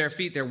clings to their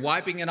feet. They're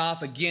wiping it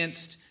off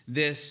against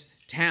this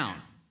town.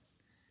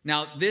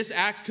 Now, this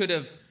act could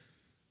have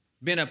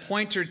been a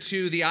pointer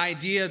to the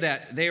idea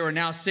that they were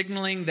now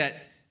signaling that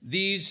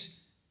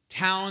these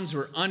towns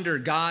were under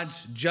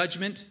God's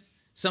judgment.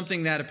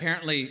 Something that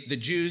apparently the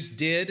Jews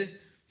did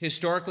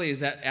historically is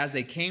that as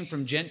they came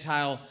from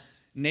Gentile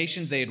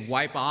nations, they'd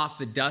wipe off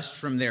the dust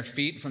from their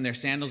feet, from their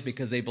sandals,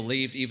 because they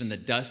believed even the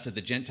dust of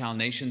the Gentile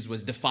nations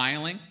was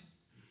defiling.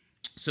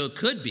 So it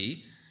could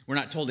be, we're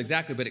not told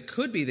exactly, but it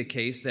could be the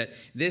case that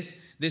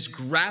this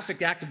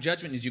graphic act of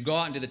judgment, as you go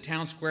out into the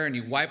town square and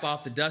you wipe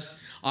off the dust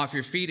off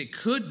your feet, it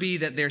could be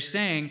that they're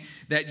saying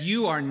that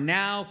you are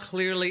now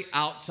clearly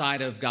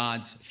outside of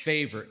God's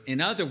favor.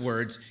 In other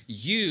words,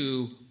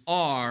 you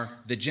are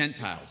the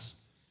Gentiles,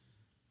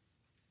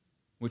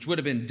 which would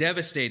have been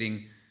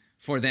devastating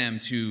for them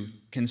to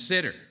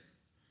consider.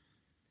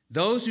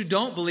 Those who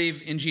don't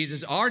believe in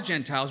Jesus are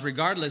Gentiles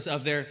regardless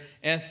of their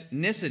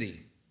ethnicity.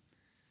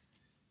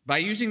 By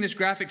using this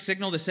graphic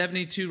signal, the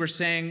 72 were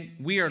saying,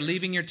 we are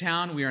leaving your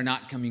town, we are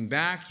not coming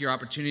back, your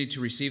opportunity to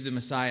receive the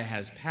Messiah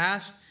has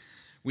passed,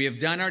 we have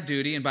done our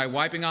duty, and by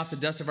wiping off the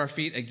dust of our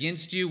feet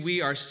against you,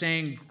 we are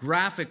saying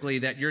graphically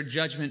that your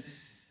judgment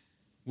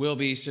will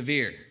be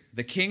severe.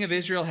 The King of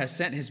Israel has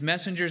sent his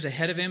messengers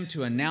ahead of him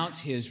to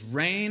announce his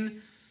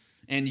reign,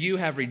 and you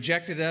have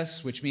rejected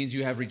us, which means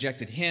you have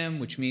rejected him,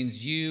 which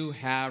means you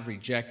have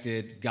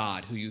rejected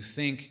God, who you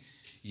think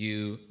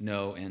you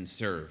know and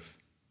serve.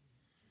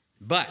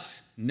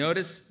 But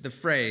notice the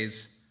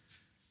phrase,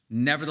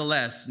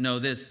 nevertheless, know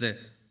this, the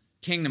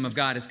kingdom of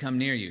God has come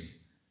near you.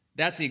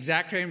 That's the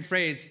exact same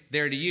phrase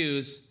they're to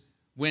use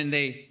when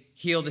they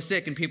heal the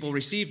sick and people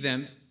receive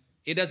them.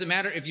 It doesn't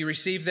matter if you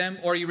receive them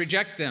or you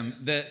reject them.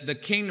 The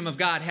kingdom of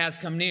God has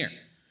come near.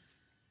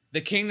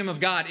 The kingdom of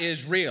God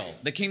is real.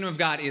 The kingdom of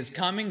God is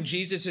coming.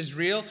 Jesus is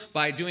real.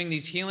 By doing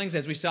these healings,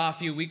 as we saw a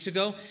few weeks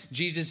ago,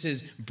 Jesus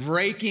is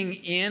breaking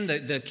in.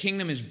 The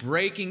kingdom is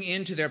breaking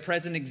into their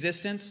present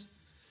existence.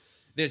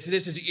 This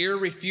is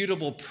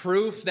irrefutable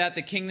proof that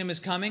the kingdom is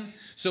coming.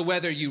 So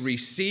whether you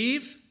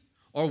receive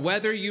or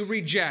whether you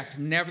reject,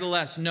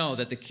 nevertheless know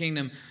that the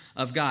kingdom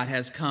of God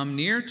has come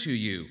near to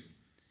you.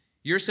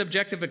 Your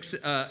subjective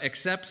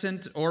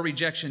acceptance or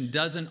rejection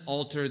doesn't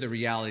alter the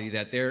reality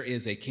that there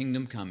is a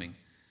kingdom coming,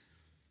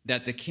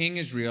 that the king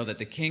is real, that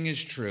the king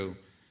is true.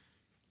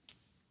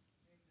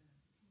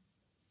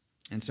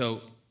 And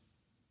so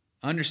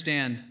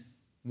understand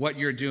what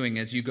you're doing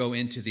as you go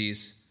into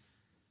these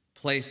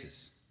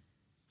places.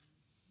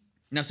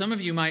 Now, some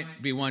of you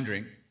might be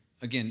wondering,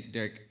 again,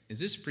 Derek, is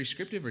this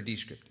prescriptive or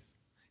descriptive?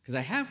 Because I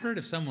have heard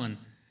of someone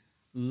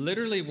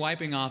literally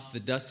wiping off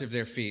the dust of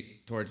their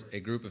feet towards a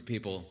group of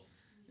people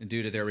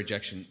due to their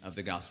rejection of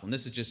the gospel. And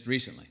this is just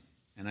recently.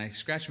 And I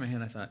scratched my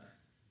head and I thought,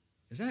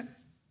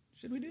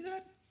 should we do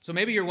that? So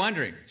maybe you're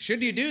wondering,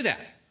 should you do that?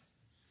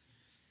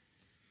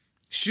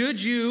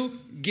 Should you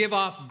give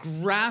off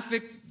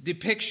graphic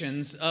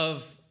depictions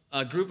of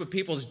a group of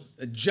people's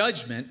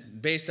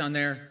judgment based on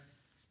their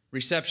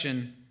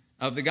reception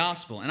of the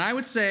gospel? And I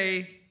would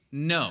say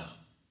no.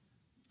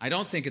 I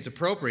don't think it's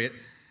appropriate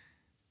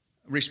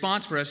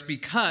response for us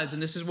because,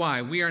 and this is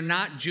why, we are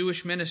not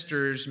Jewish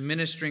ministers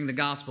ministering the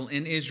gospel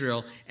in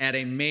Israel at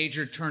a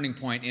major turning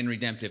point in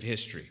redemptive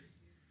history.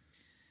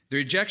 The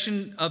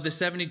rejection of the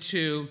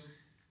 72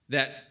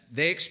 that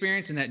they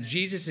experience and that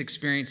Jesus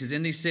experiences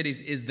in these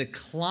cities is the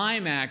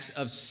climax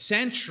of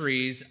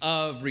centuries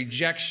of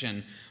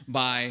rejection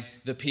by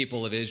the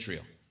people of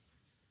Israel.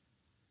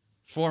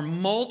 For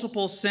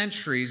multiple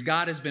centuries,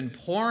 God has been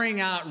pouring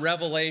out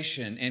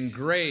revelation and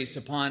grace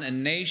upon a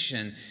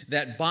nation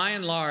that by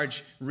and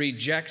large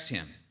rejects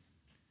him.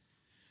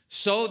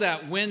 So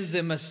that when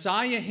the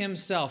Messiah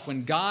himself,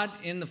 when God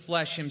in the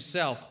flesh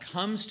himself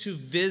comes to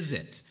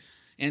visit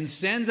and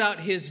sends out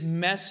his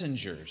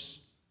messengers,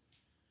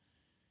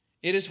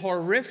 it is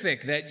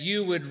horrific that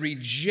you would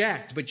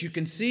reject, but you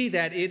can see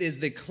that it is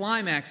the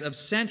climax of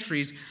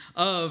centuries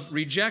of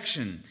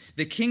rejection.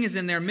 The king is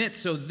in their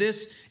midst, so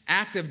this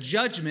act of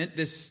judgment,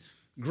 this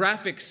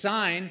graphic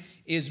sign,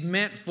 is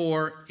meant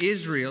for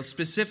Israel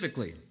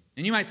specifically.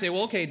 And you might say,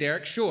 well, okay,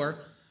 Derek, sure.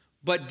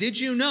 But did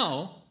you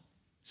know,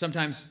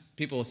 sometimes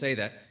people will say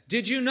that,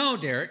 did you know,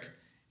 Derek?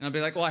 And I'll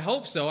be like, well, I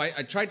hope so. I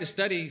tried to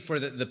study for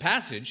the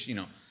passage, you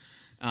know.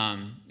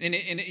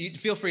 You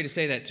feel free to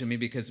say that to me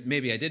because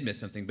maybe I did miss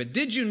something. But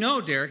did you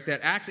know, Derek,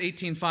 that Acts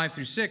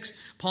 18:5-6,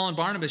 Paul and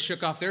Barnabas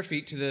shook off their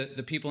feet to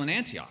the people in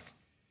Antioch?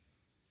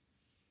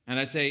 And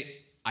I'd say,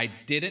 I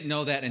didn't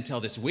know that until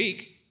this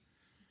week.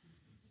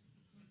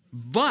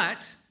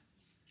 But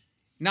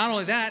not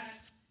only that,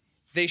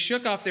 they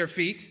shook off their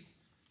feet.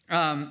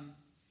 I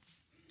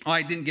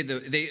didn't get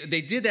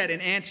they did that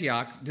in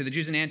Antioch, to the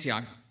Jews in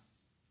Antioch.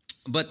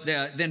 But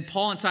then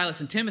Paul and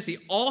Silas and Timothy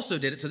also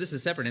did it. So this is a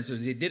separate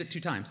instance. They did it 2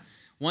 times.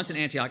 Once in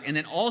Antioch. And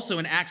then also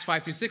in Acts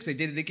 5-6, they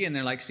did it again.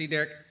 They're like, see,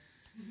 Derek,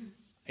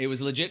 it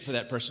was legit for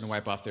that person to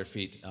wipe off their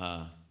feet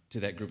to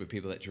that group of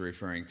people that you're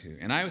referring to.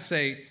 And I would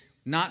say,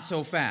 not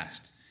so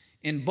fast.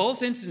 In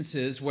both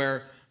instances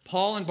where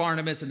Paul and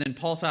Barnabas and then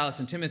Paul, Silas,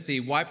 and Timothy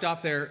wiped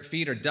off their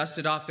feet or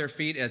dusted off their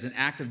feet as an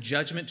act of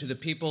judgment to the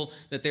people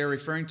that they were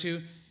referring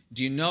to,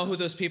 do you know who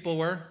those people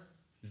were?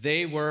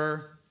 They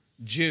were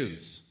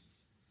Jews.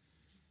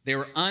 They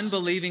were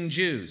unbelieving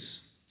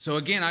Jews. So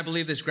again, I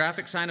believe this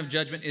graphic sign of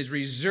judgment is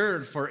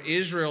reserved for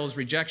Israel's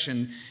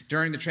rejection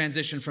during the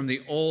transition from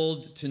the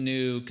old to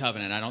new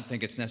covenant. I don't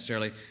think it's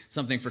necessarily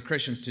something for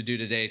Christians to do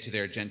today to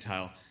their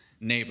Gentile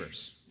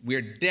neighbors.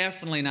 We're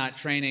definitely not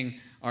training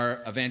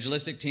our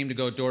evangelistic team to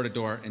go door to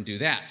door and do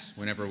that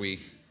whenever we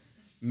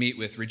meet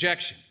with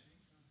rejection.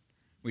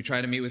 We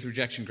try to meet with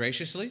rejection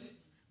graciously.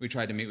 We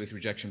try to meet with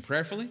rejection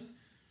prayerfully.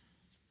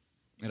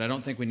 And I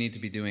don't think we need to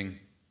be doing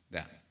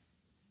that.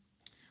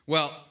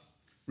 Well,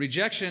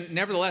 rejection,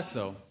 nevertheless,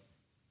 though,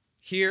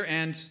 here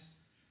and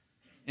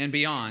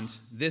beyond,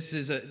 there's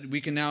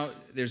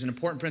an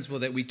important principle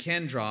that we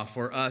can draw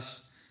for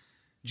us.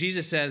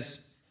 Jesus says,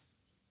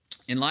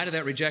 in light of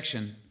that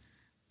rejection,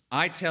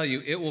 I tell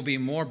you, it will be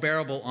more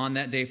bearable on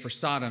that day for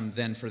Sodom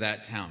than for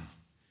that town.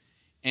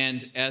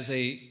 And as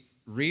a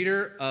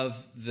reader of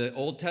the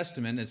Old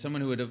Testament, as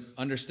someone who would have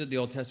understood the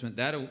Old Testament,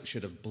 that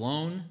should have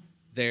blown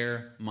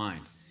their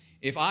mind.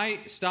 If I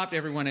stopped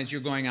everyone as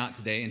you're going out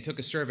today and took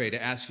a survey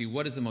to ask you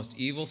what is the most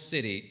evil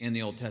city in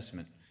the Old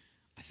Testament,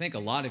 I think a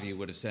lot of you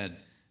would have said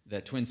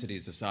the twin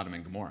cities of Sodom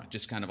and Gomorrah,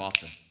 just kind of off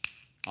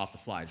the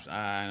fly.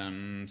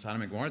 Sodom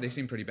and Gomorrah, they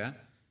seem pretty bad,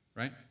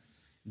 right?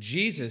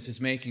 Jesus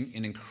is making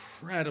an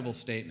incredible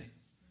statement,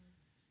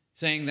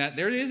 saying that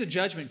there is a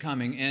judgment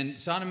coming, and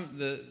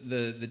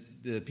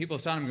the people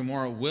of Sodom and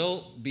Gomorrah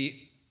will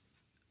be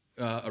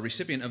a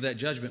recipient of that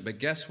judgment. But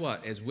guess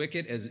what? As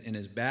wicked and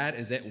as bad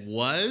as that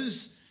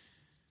was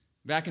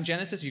back in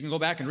Genesis, you can go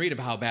back and read of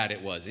how bad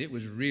it was. It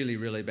was really,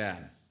 really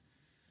bad.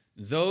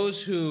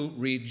 Those who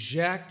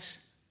reject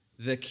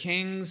the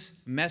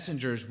king's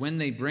messengers when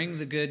they bring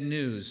the good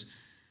news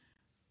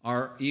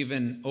are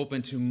even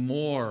open to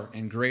more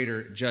and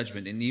greater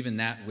judgment in even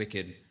that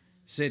wicked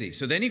city.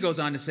 So then he goes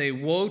on to say,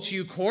 woe to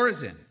you,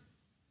 Chorazin.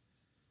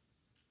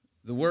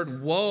 The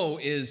word woe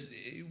is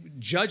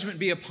judgment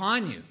be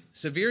upon you,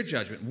 severe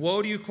judgment.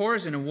 Woe to you,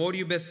 Chorazin, and woe to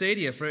you,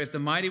 Bethsaida, for if the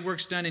mighty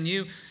works done in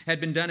you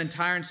had been done in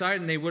Tyre and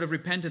Sidon, they would have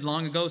repented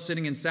long ago,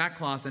 sitting in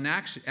sackcloth and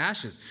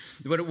ashes.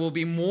 But it will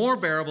be more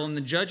bearable in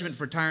the judgment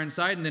for Tyre and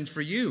Sidon than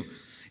for you.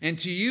 And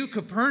to you,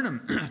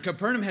 Capernaum,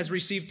 Capernaum has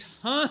received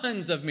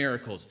tons of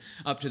miracles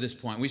up to this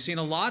point. We've seen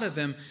a lot of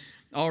them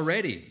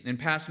already in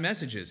past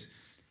messages,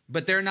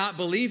 but they're not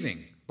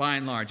believing by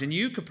and large. And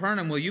you,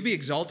 Capernaum, will you be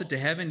exalted to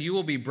heaven? You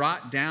will be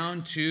brought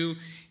down to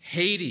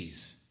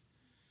Hades.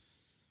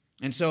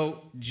 And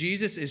so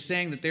Jesus is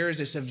saying that there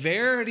is a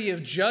severity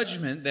of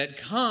judgment that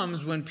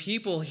comes when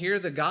people hear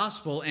the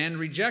gospel and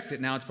reject it.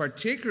 Now, it's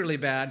particularly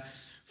bad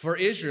for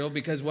Israel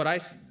because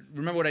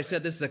remember what I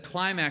said, this is the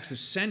climax of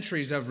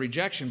centuries of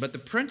rejection, but the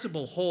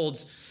principle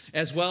holds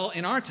as well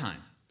in our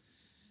time,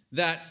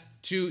 that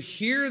to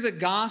hear the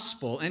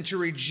gospel and to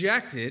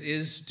reject it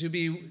is to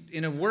be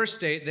in a worse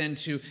state than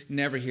to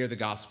never hear the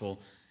gospel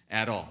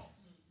at all.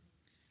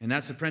 And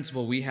that's the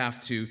principle we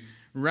have to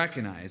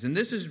recognize. And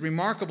this is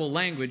remarkable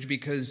language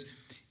because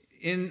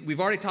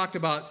we've already talked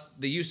about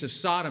the use of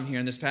Sodom here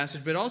in this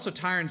passage, but also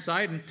Tyre and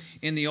Sidon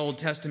in the Old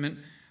Testament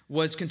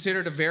was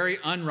considered a very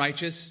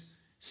unrighteous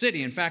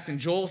city. In fact, in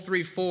Joel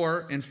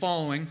 3:4 and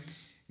following,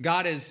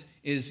 God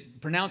is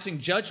pronouncing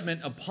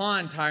judgment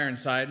upon Tyre and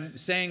Sidon,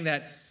 saying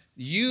that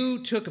you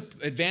took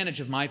advantage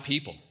of my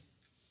people,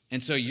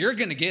 and so you're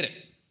going to get it,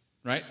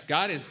 right?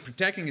 God is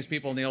protecting his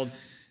people in the Old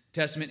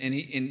Testament,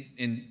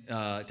 and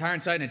Tyre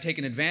and Sidon had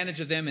taken advantage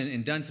of them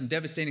and done some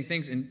devastating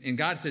things, and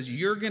God says,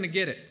 you're going to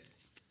get it,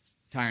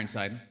 Tyre and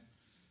Sidon.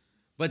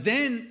 But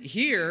then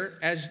here,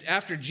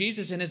 after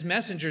Jesus and his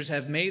messengers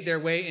have made their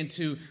way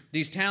into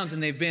these towns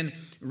and they've been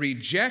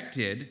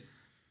rejected,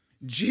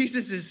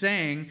 Jesus is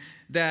saying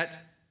that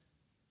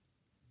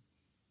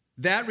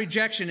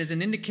rejection is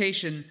an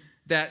indication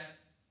that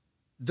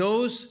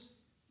those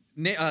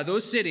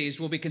cities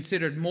will be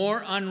considered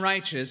more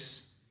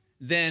unrighteous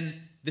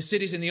than the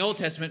cities in the Old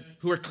Testament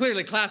who are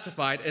clearly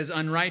classified as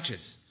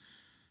unrighteous.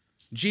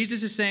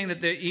 Jesus is saying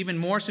that the even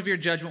more severe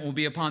judgment will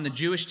be upon the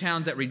Jewish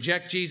towns that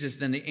reject Jesus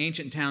than the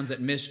ancient towns that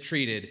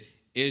mistreated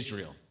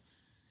Israel.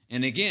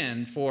 And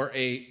again, for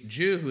a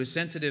Jew who is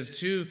sensitive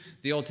to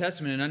the Old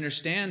Testament and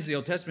understands the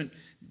Old Testament,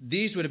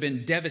 these would have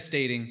been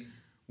devastating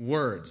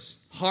words,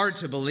 hard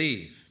to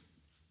believe,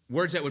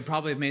 words that would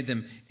probably have made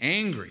them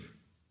angry.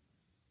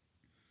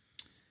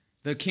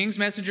 The king's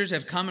messengers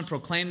have come and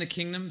proclaimed the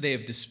kingdom. They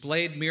have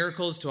displayed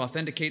miracles to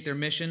authenticate their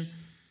mission.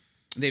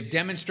 They've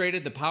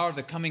demonstrated the power of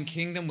the coming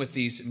kingdom with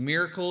these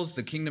miracles.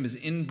 The kingdom is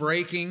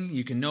inbreaking.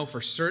 You can know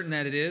for certain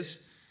that it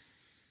is.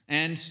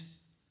 And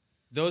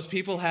those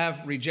people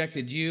have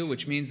rejected you,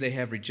 which means they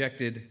have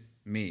rejected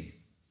me.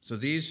 So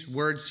these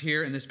words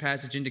here in this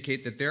passage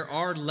indicate that there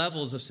are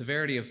levels of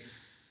severity of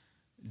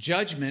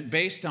judgment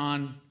based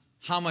on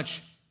how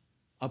much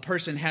a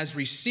person has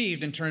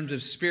received in terms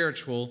of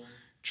spiritual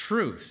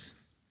truth.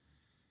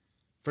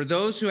 For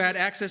those who had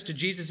access to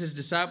Jesus'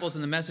 disciples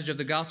and the message of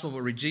the gospel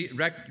but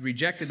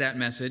rejected that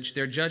message,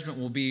 their judgment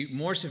will be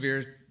more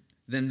severe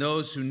than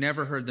those who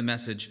never heard the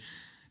message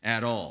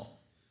at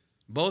all.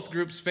 Both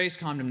groups face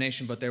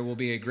condemnation, but there will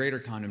be a greater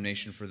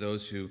condemnation for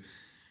those who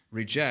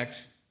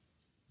reject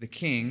the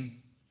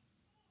king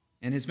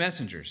and his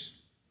messengers.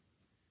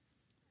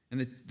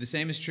 And the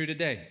same is true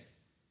today.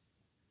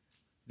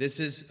 This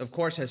is, of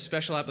course, has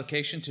special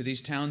application to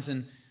these towns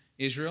in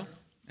Israel,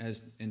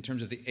 as in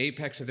terms of the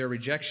apex of their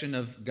rejection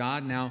of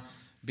God now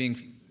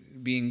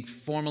being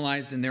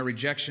formalized in their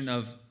rejection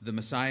of the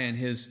Messiah and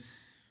his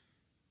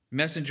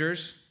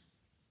messengers.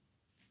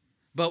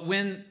 But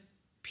when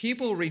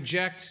people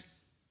reject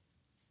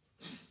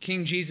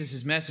King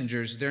Jesus'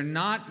 messengers, they're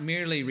not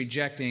merely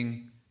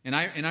rejecting, and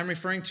I'm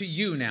referring to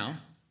you now,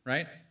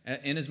 right?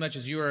 Inasmuch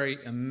as you are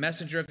a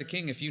messenger of the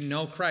King, if you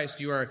know Christ,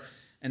 you are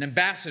an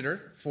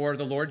ambassador for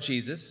the Lord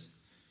Jesus,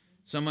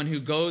 someone who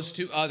goes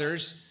to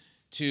others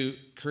to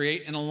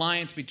create an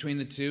alliance between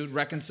the two,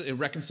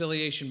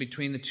 reconciliation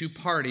between the two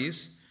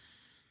parties.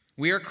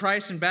 We are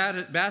Christ's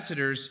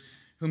ambassadors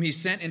whom he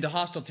sent into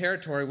hostile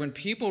territory. When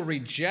people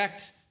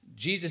reject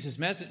Jesus'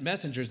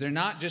 messengers, they're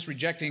not just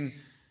rejecting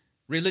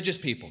religious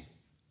people,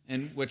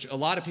 and which a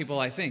lot of people,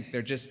 I think,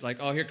 they're just like,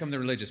 oh, here come the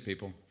religious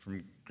people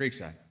from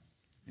Creekside.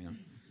 You know,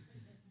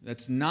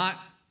 that's not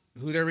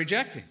who they're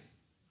rejecting.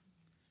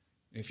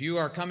 If you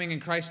are coming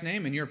in Christ's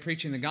name and you're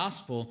preaching the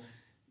gospel,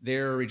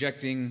 they're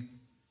rejecting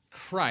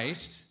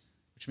Christ,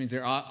 which means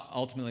they're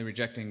ultimately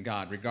rejecting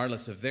God,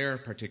 regardless of their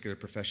particular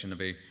profession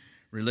of a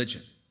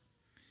religion.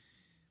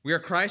 We are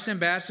Christ's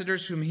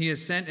ambassadors whom he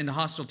has sent into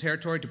hostile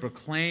territory to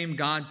proclaim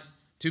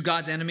to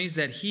God's enemies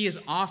that he is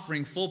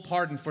offering full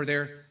pardon for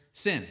their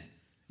sin.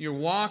 You're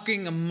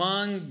walking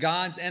among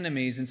God's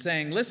enemies and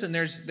saying, listen,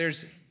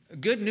 there's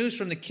good news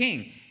from the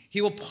King.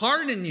 He will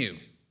pardon you.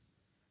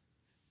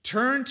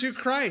 Turn to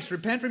Christ,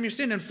 repent from your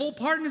sin, and full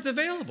pardon is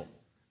available.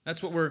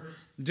 That's what we're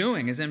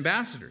doing as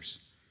ambassadors.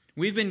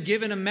 We've been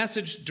given a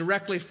message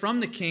directly from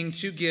the King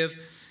to give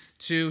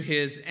to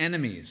his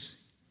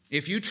enemies.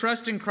 If you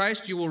trust in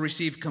Christ, you will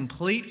receive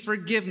complete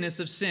forgiveness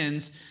of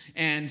sins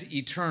and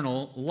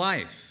eternal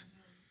life.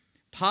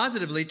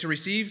 Positively, to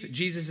receive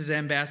Jesus'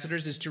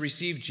 ambassadors is to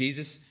receive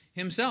Jesus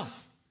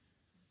himself.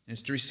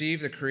 It's to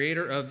receive the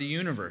creator of the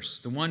universe.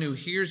 The one who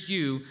hears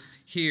you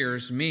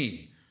hears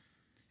me.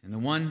 And the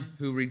one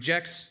who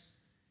rejects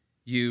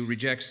you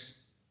rejects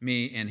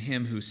me and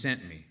him who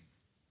sent me.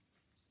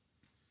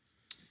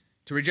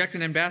 To reject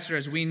an ambassador,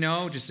 as we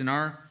know, just in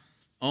our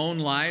own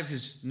lives,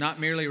 is not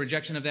merely a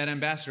rejection of that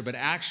ambassador, but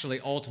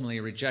actually ultimately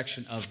a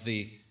rejection of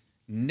the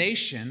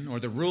nation or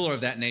the ruler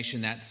of that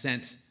nation that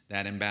sent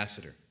that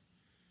ambassador.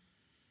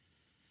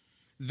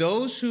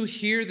 Those who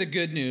hear the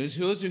good news,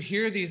 those who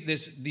hear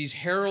these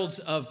heralds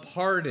of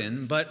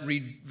pardon, but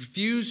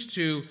refuse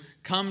to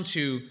come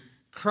to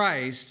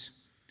Christ,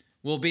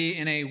 will be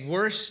in a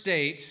worse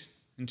state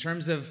in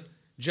terms of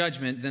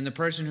judgment than the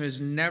person who has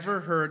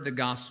never heard the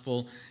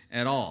gospel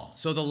at all.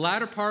 So the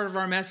latter part of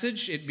our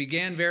message, it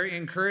began very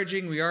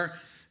encouraging. We are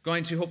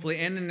going to hopefully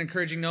end in an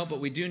encouraging note, but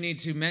we do need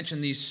to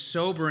mention these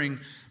sobering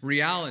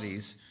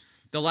realities.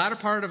 The latter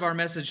part of our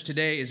message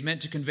today is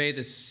meant to convey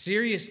the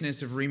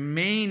seriousness of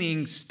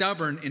remaining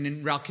stubborn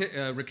and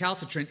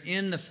recalcitrant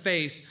in the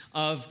face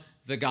of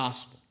the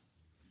gospel.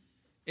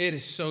 It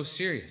is so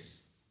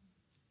serious.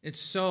 It's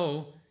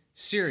so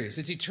serious.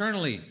 It's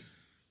eternally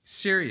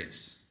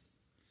serious.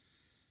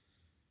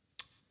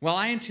 Well,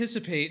 I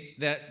anticipate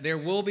that there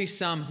will be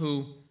some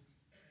who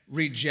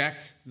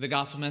reject the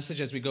gospel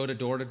message as we go to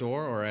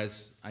door, or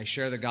as I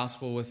share the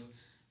gospel with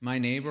my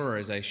neighbor, or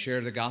as I share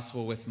the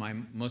gospel with my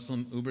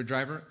Muslim Uber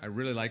driver. I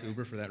really like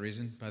Uber for that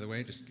reason, by the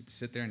way. Just get to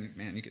sit there and,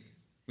 man,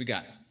 we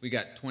got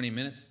 20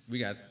 minutes, we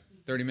got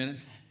 30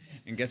 minutes,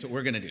 and guess what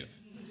we're going to do?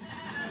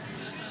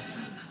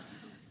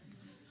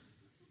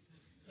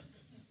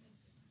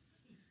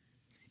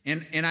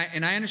 And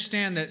I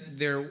understand that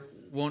there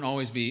won't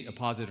always be a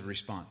positive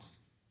response.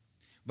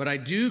 But I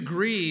do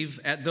grieve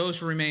at those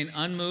who remain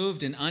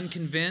unmoved and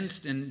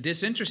unconvinced and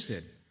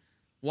disinterested.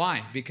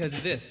 Why? Because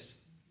of this.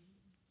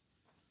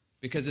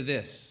 Because of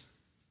this.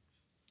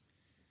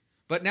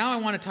 But now I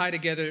want to tie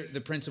together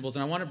the principles,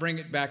 and I want to bring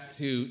it back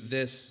to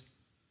this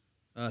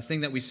thing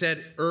that we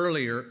said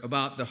earlier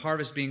about the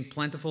harvest being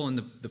plentiful and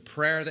the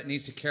prayer that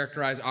needs to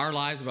characterize our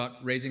lives about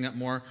raising up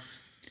more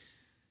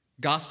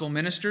gospel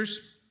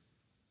ministers.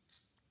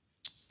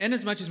 And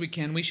as much as we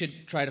can, we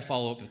should try to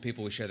follow up with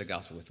people we share the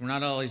gospel with. We're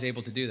not always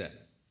able to do that.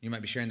 You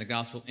might be sharing the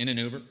gospel in an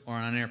Uber or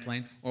on an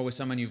airplane or with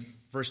someone you've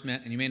first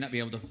met, and you may not be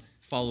able to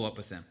follow up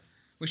with them.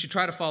 We should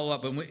try to follow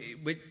up,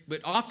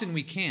 but often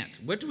we can't.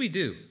 What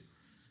do?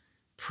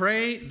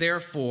 Pray,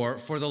 therefore,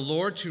 for the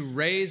Lord to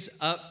raise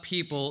up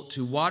people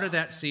to water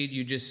that seed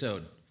you just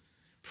sowed.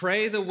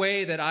 Pray the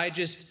way that I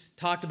just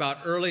talked about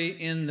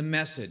early in the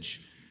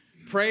message.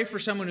 Pray for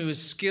someone who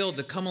is skilled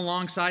to come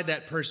alongside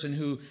that person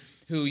who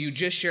you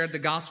just shared the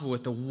gospel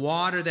with, to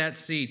water that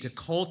seed, to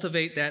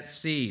cultivate that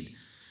seed.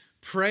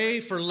 Pray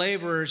for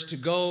laborers to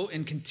go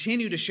and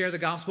continue to share the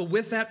gospel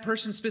with that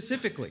person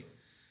specifically.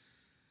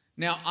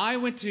 Now, I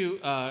went to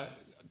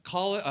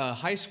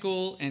high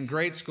school and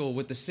grade school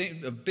with the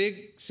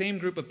same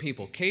group of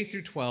people, K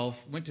through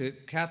 12, went to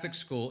Catholic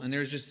school, and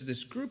there's just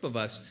this group of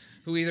us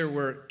who either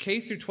were K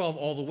through 12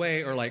 all the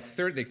way, or like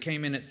they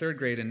came in at third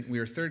grade, and we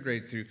were third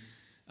grade through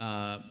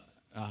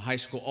high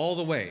school all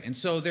the way. And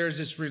so there's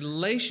this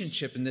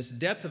relationship and this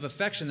depth of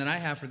affection that I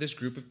have for this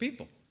group of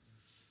people.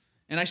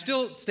 And I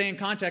still stay in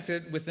contact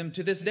with them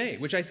to this day,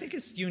 which I think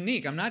is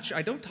unique. I'm not sure.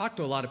 I don't talk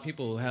to a lot of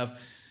people who have,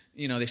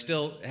 they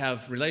still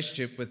have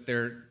relationship with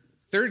their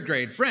third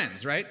grade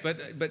friends, right?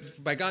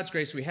 But by God's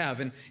grace we have.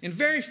 And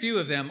very few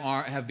of them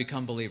have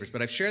become believers.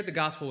 But I've shared the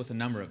gospel with a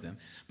number of them.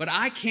 But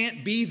I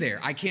can't be there.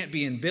 I can't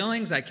be in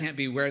Billings. I can't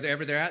be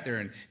wherever they're at. They're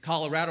in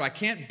Colorado. I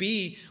can't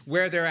be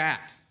where they're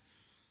at.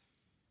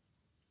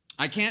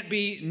 I can't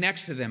be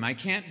next to them. I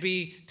can't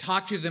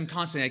talk to them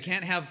constantly. I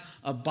can't have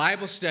a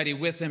Bible study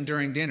with them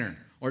during dinner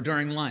or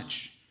during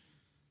lunch.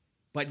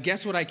 But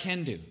guess what I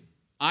can do?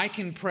 I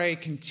can pray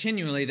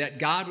continually that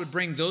God would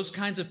bring those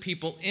kinds of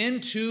people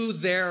into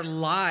their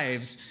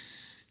lives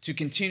to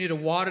continue to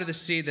water the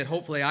seed that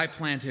hopefully I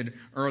planted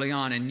early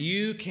on. And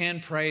you can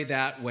pray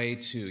that way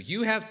too.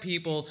 You have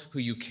people who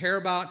you care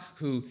about,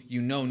 who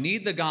you know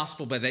need the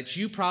gospel, but that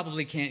you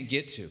probably can't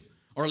get to,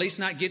 or at least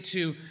not get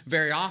to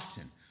very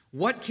often.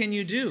 What can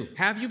you do?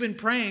 Have you been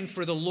praying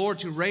for the Lord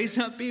to raise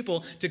up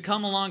people to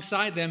come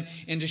alongside them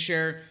and to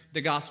share the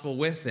gospel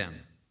with them?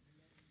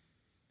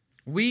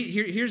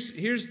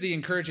 Here's the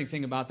encouraging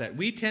thing about that.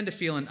 We tend to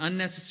feel an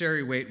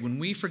unnecessary weight when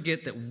we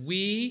forget that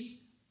we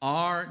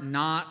are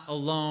not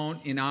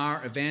alone in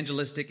our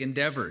evangelistic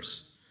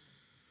endeavors.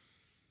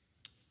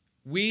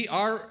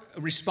 Our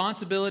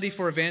responsibility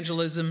for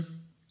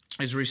evangelism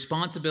is a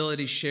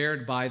responsibility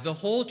shared by the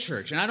whole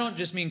church. And I don't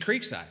just mean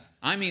Creekside.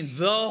 I mean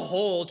the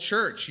whole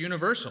church,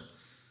 universal.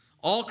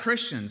 All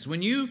Christians.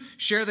 When you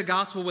share the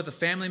gospel with a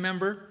family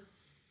member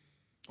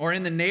or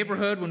in the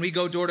neighborhood when we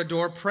go door to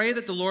door, pray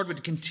that the Lord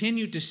would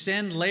continue to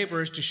send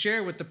laborers to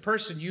share with the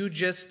person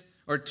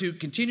to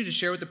continue to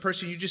share with the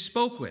person you just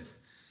spoke with.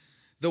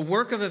 The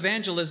work of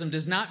evangelism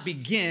does not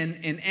begin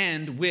and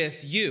end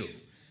with you,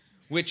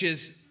 which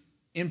is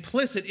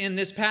implicit in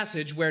this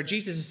passage where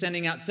Jesus is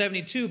sending out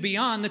 72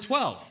 beyond the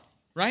 12,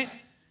 right?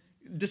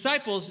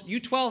 Disciples, you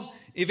 12,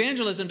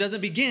 evangelism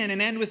doesn't begin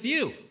and end with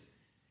you.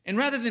 And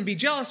rather than be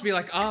jealous, be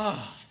like,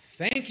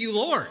 thank you,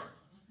 Lord.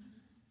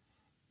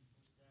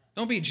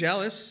 Don't be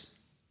jealous.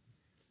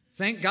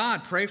 Thank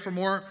God. Pray for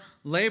more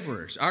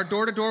laborers. Our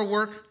door-to-door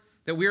work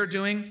that we are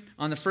doing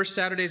on the first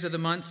Saturdays of the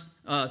month,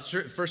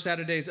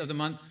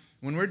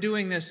 when we're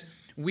doing this,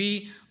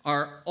 we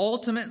are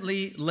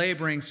ultimately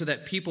laboring so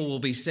that people will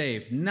be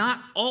saved, not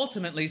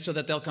ultimately so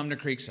that they'll come to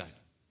Creekside.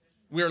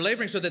 We are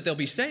laboring so that they'll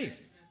be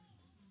saved.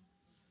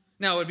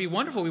 Now, it would be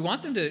wonderful. We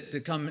want them to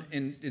come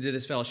into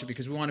this fellowship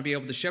because we want to be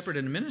able to shepherd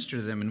and minister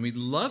to them, and we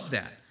love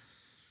that.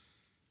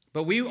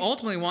 But we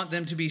ultimately want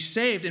them to be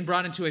saved and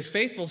brought into a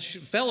faithful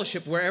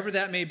fellowship wherever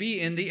that may be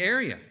in the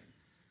area,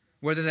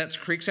 whether that's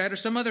Creekside or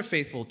some other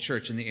faithful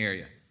church in the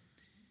area.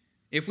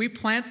 If we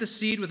plant the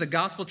seed with a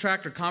gospel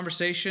tract or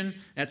conversation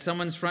at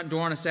someone's front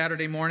door on a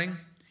Saturday morning,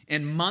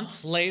 and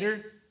months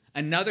later,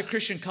 another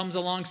Christian comes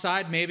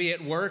alongside, maybe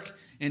at work,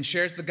 and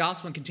shares the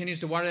gospel and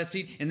continues to water that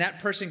seed, and that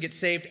person gets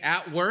saved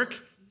at work,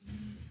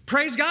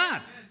 praise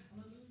God.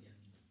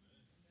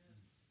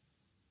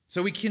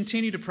 So we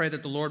continue to pray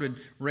that the Lord would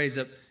raise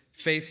up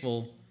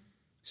faithful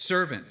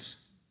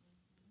servants.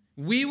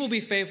 We will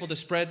be faithful to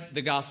spread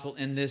the gospel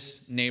in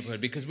this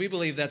neighborhood because we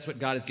believe that's what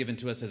God has given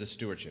to us as a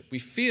stewardship. We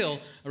feel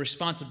a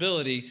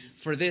responsibility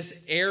for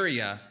this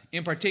area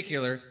in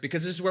particular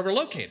because this is where we're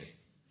located.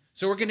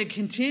 So we're going to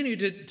continue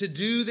to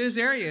do this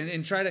area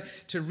and try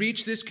to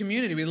reach this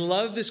community. We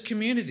love this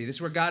community. This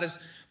is where God has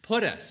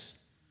put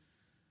us.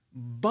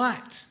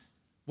 But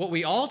what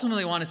we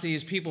ultimately want to see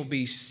is people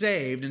be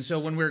saved. And so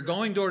when we're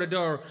going door to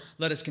door,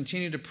 let us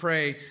continue to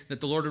pray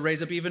that the Lord would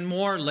raise up even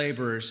more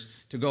laborers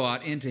to go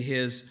out into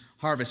his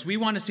harvest. We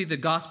want to see the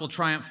gospel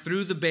triumph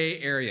through the Bay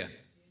Area.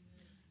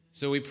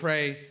 So we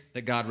pray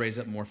that God raise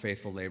up more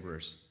faithful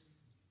laborers.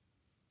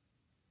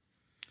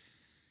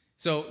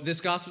 So this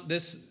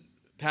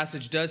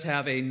passage does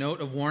have a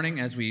note of warning,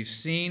 as we've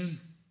seen,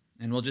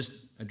 and we'll just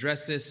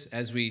address this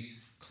as we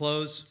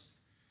close.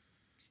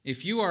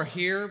 If you are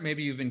here,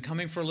 maybe you've been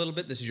coming for a little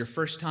bit, this is your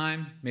first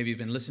time, maybe you've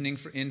been listening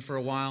for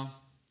a while,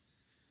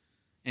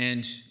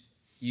 and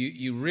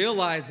you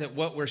realize that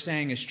what we're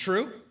saying is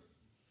true,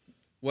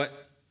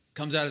 what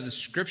comes out of the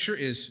Scripture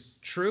is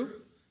true,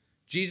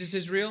 Jesus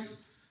is real,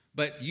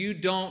 but you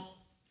don't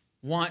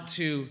want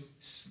to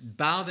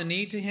bow the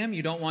knee to Him,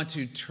 you don't want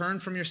to turn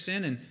from your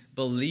sin and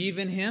believe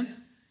in Him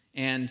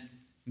and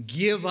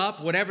give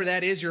up whatever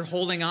that is you're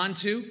holding on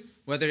to,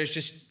 whether it's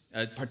just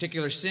a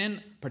particular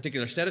sin,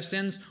 particular set of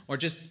sins, or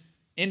just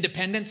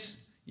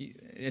independence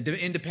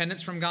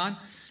from God.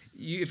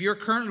 If you're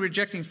currently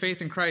rejecting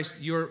faith in Christ,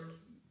 you're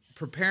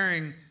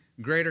preparing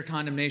greater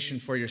condemnation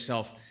for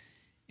yourself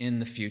in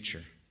the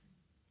future.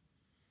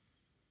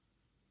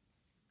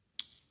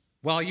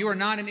 While you are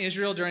not in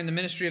Israel during the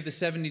ministry of the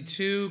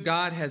 72,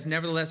 God has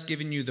nevertheless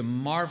given you the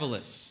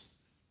marvelous,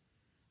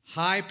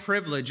 high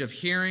privilege of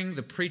hearing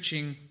the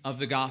preaching of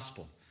the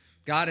gospel.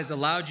 God has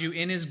allowed you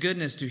in His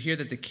goodness to hear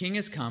that the King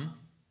has come,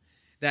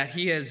 that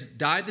He has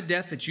died the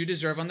death that you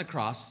deserve on the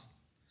cross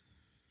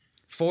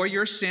for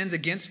your sins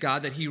against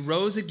God, that He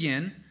rose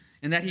again,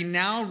 and that He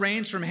now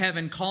reigns from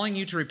heaven, calling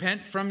you to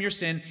repent from your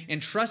sin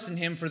and trust in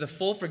Him for the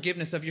full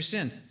forgiveness of your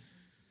sins.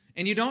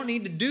 And you don't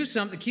need to do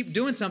something, keep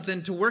doing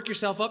something to work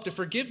yourself up to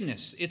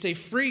forgiveness. It's a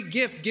free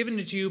gift given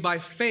to you by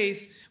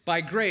faith,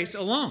 by grace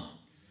alone.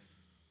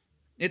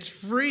 It's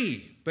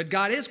free, but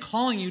God is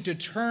calling you to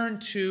turn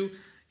to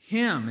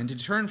Him and to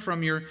turn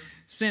from your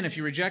sin. If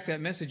you reject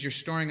that message, you're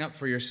storing up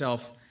for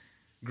yourself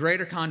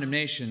greater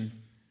condemnation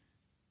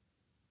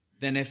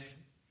than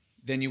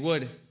you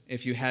would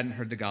if you hadn't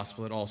heard the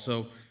gospel at all.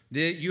 So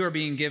you are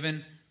being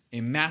given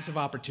a massive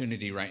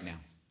opportunity right now.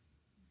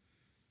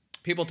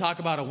 People talk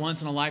about a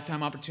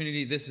once-in-a-lifetime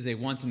opportunity. This is a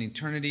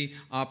once-in-eternity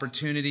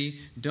opportunity.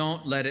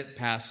 Don't let it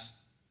pass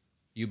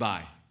you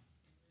by.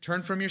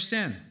 Turn from your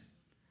sin.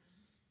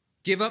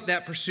 Give up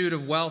that pursuit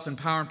of wealth and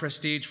power and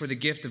prestige for the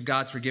gift of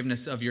God's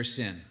forgiveness of your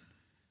sin,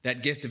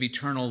 that gift of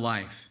eternal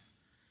life,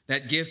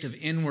 that gift of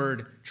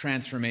inward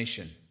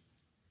transformation.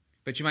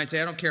 But you might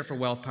say, I don't care for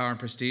wealth, power, and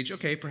prestige.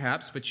 Okay,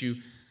 perhaps, but you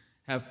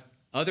have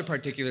other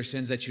particular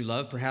sins that you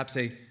love, perhaps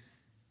a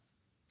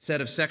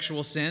set of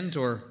sexual sins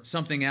or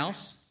something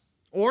else.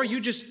 Or you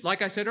just,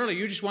 like I said earlier,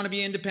 you just want to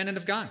be independent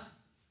of God.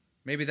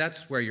 Maybe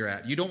that's where you're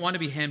at. You don't want to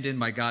be hemmed in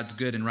by God's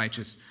good and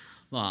righteous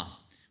law.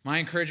 My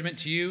encouragement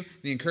to you,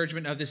 the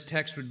encouragement of this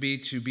text would be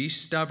to be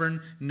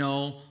stubborn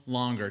no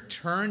longer.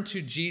 Turn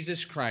to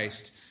Jesus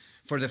Christ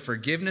for the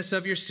forgiveness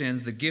of your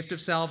sins, the gift of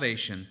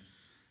salvation.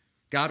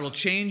 God will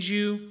change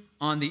you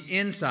on the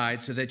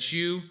inside so that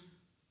you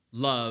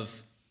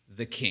love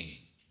the King.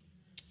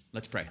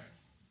 Let's pray.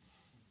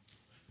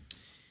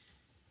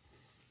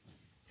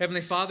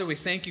 Heavenly Father, we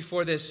thank you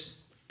for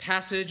this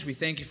passage. We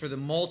thank you for the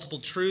multiple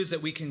truths that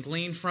we can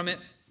glean from it.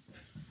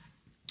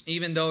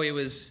 Even though it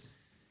was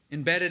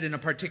embedded in a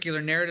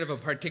particular narrative, a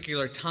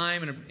particular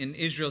time in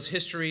Israel's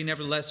history,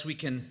 nevertheless, we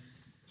can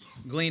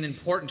glean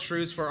important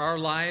truths for our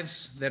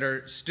lives that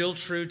are still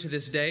true to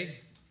this day.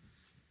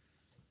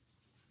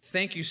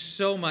 Thank you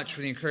so much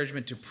for the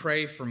encouragement to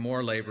pray for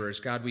more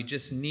laborers. God, we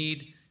just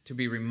need to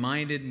be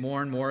reminded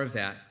more and more of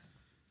that.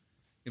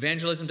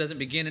 Evangelism doesn't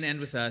begin and end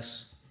with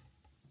us.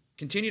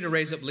 Continue to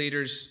raise up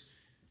leaders,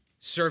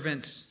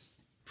 servants,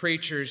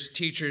 preachers,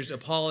 teachers,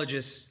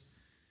 apologists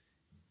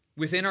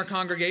within our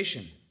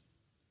congregation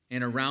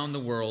and around the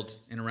world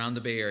and around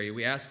the Bay Area.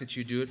 We ask that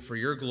you do it for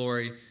your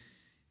glory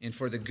and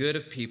for the good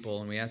of people.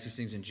 And we ask these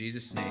things in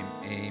Jesus' name.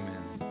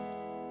 Amen.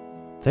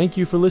 Thank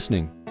you for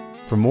listening.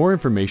 For more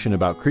information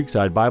about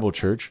Creekside Bible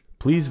Church,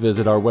 please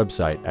visit our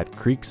website at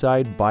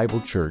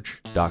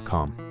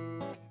creeksidebiblechurch.com.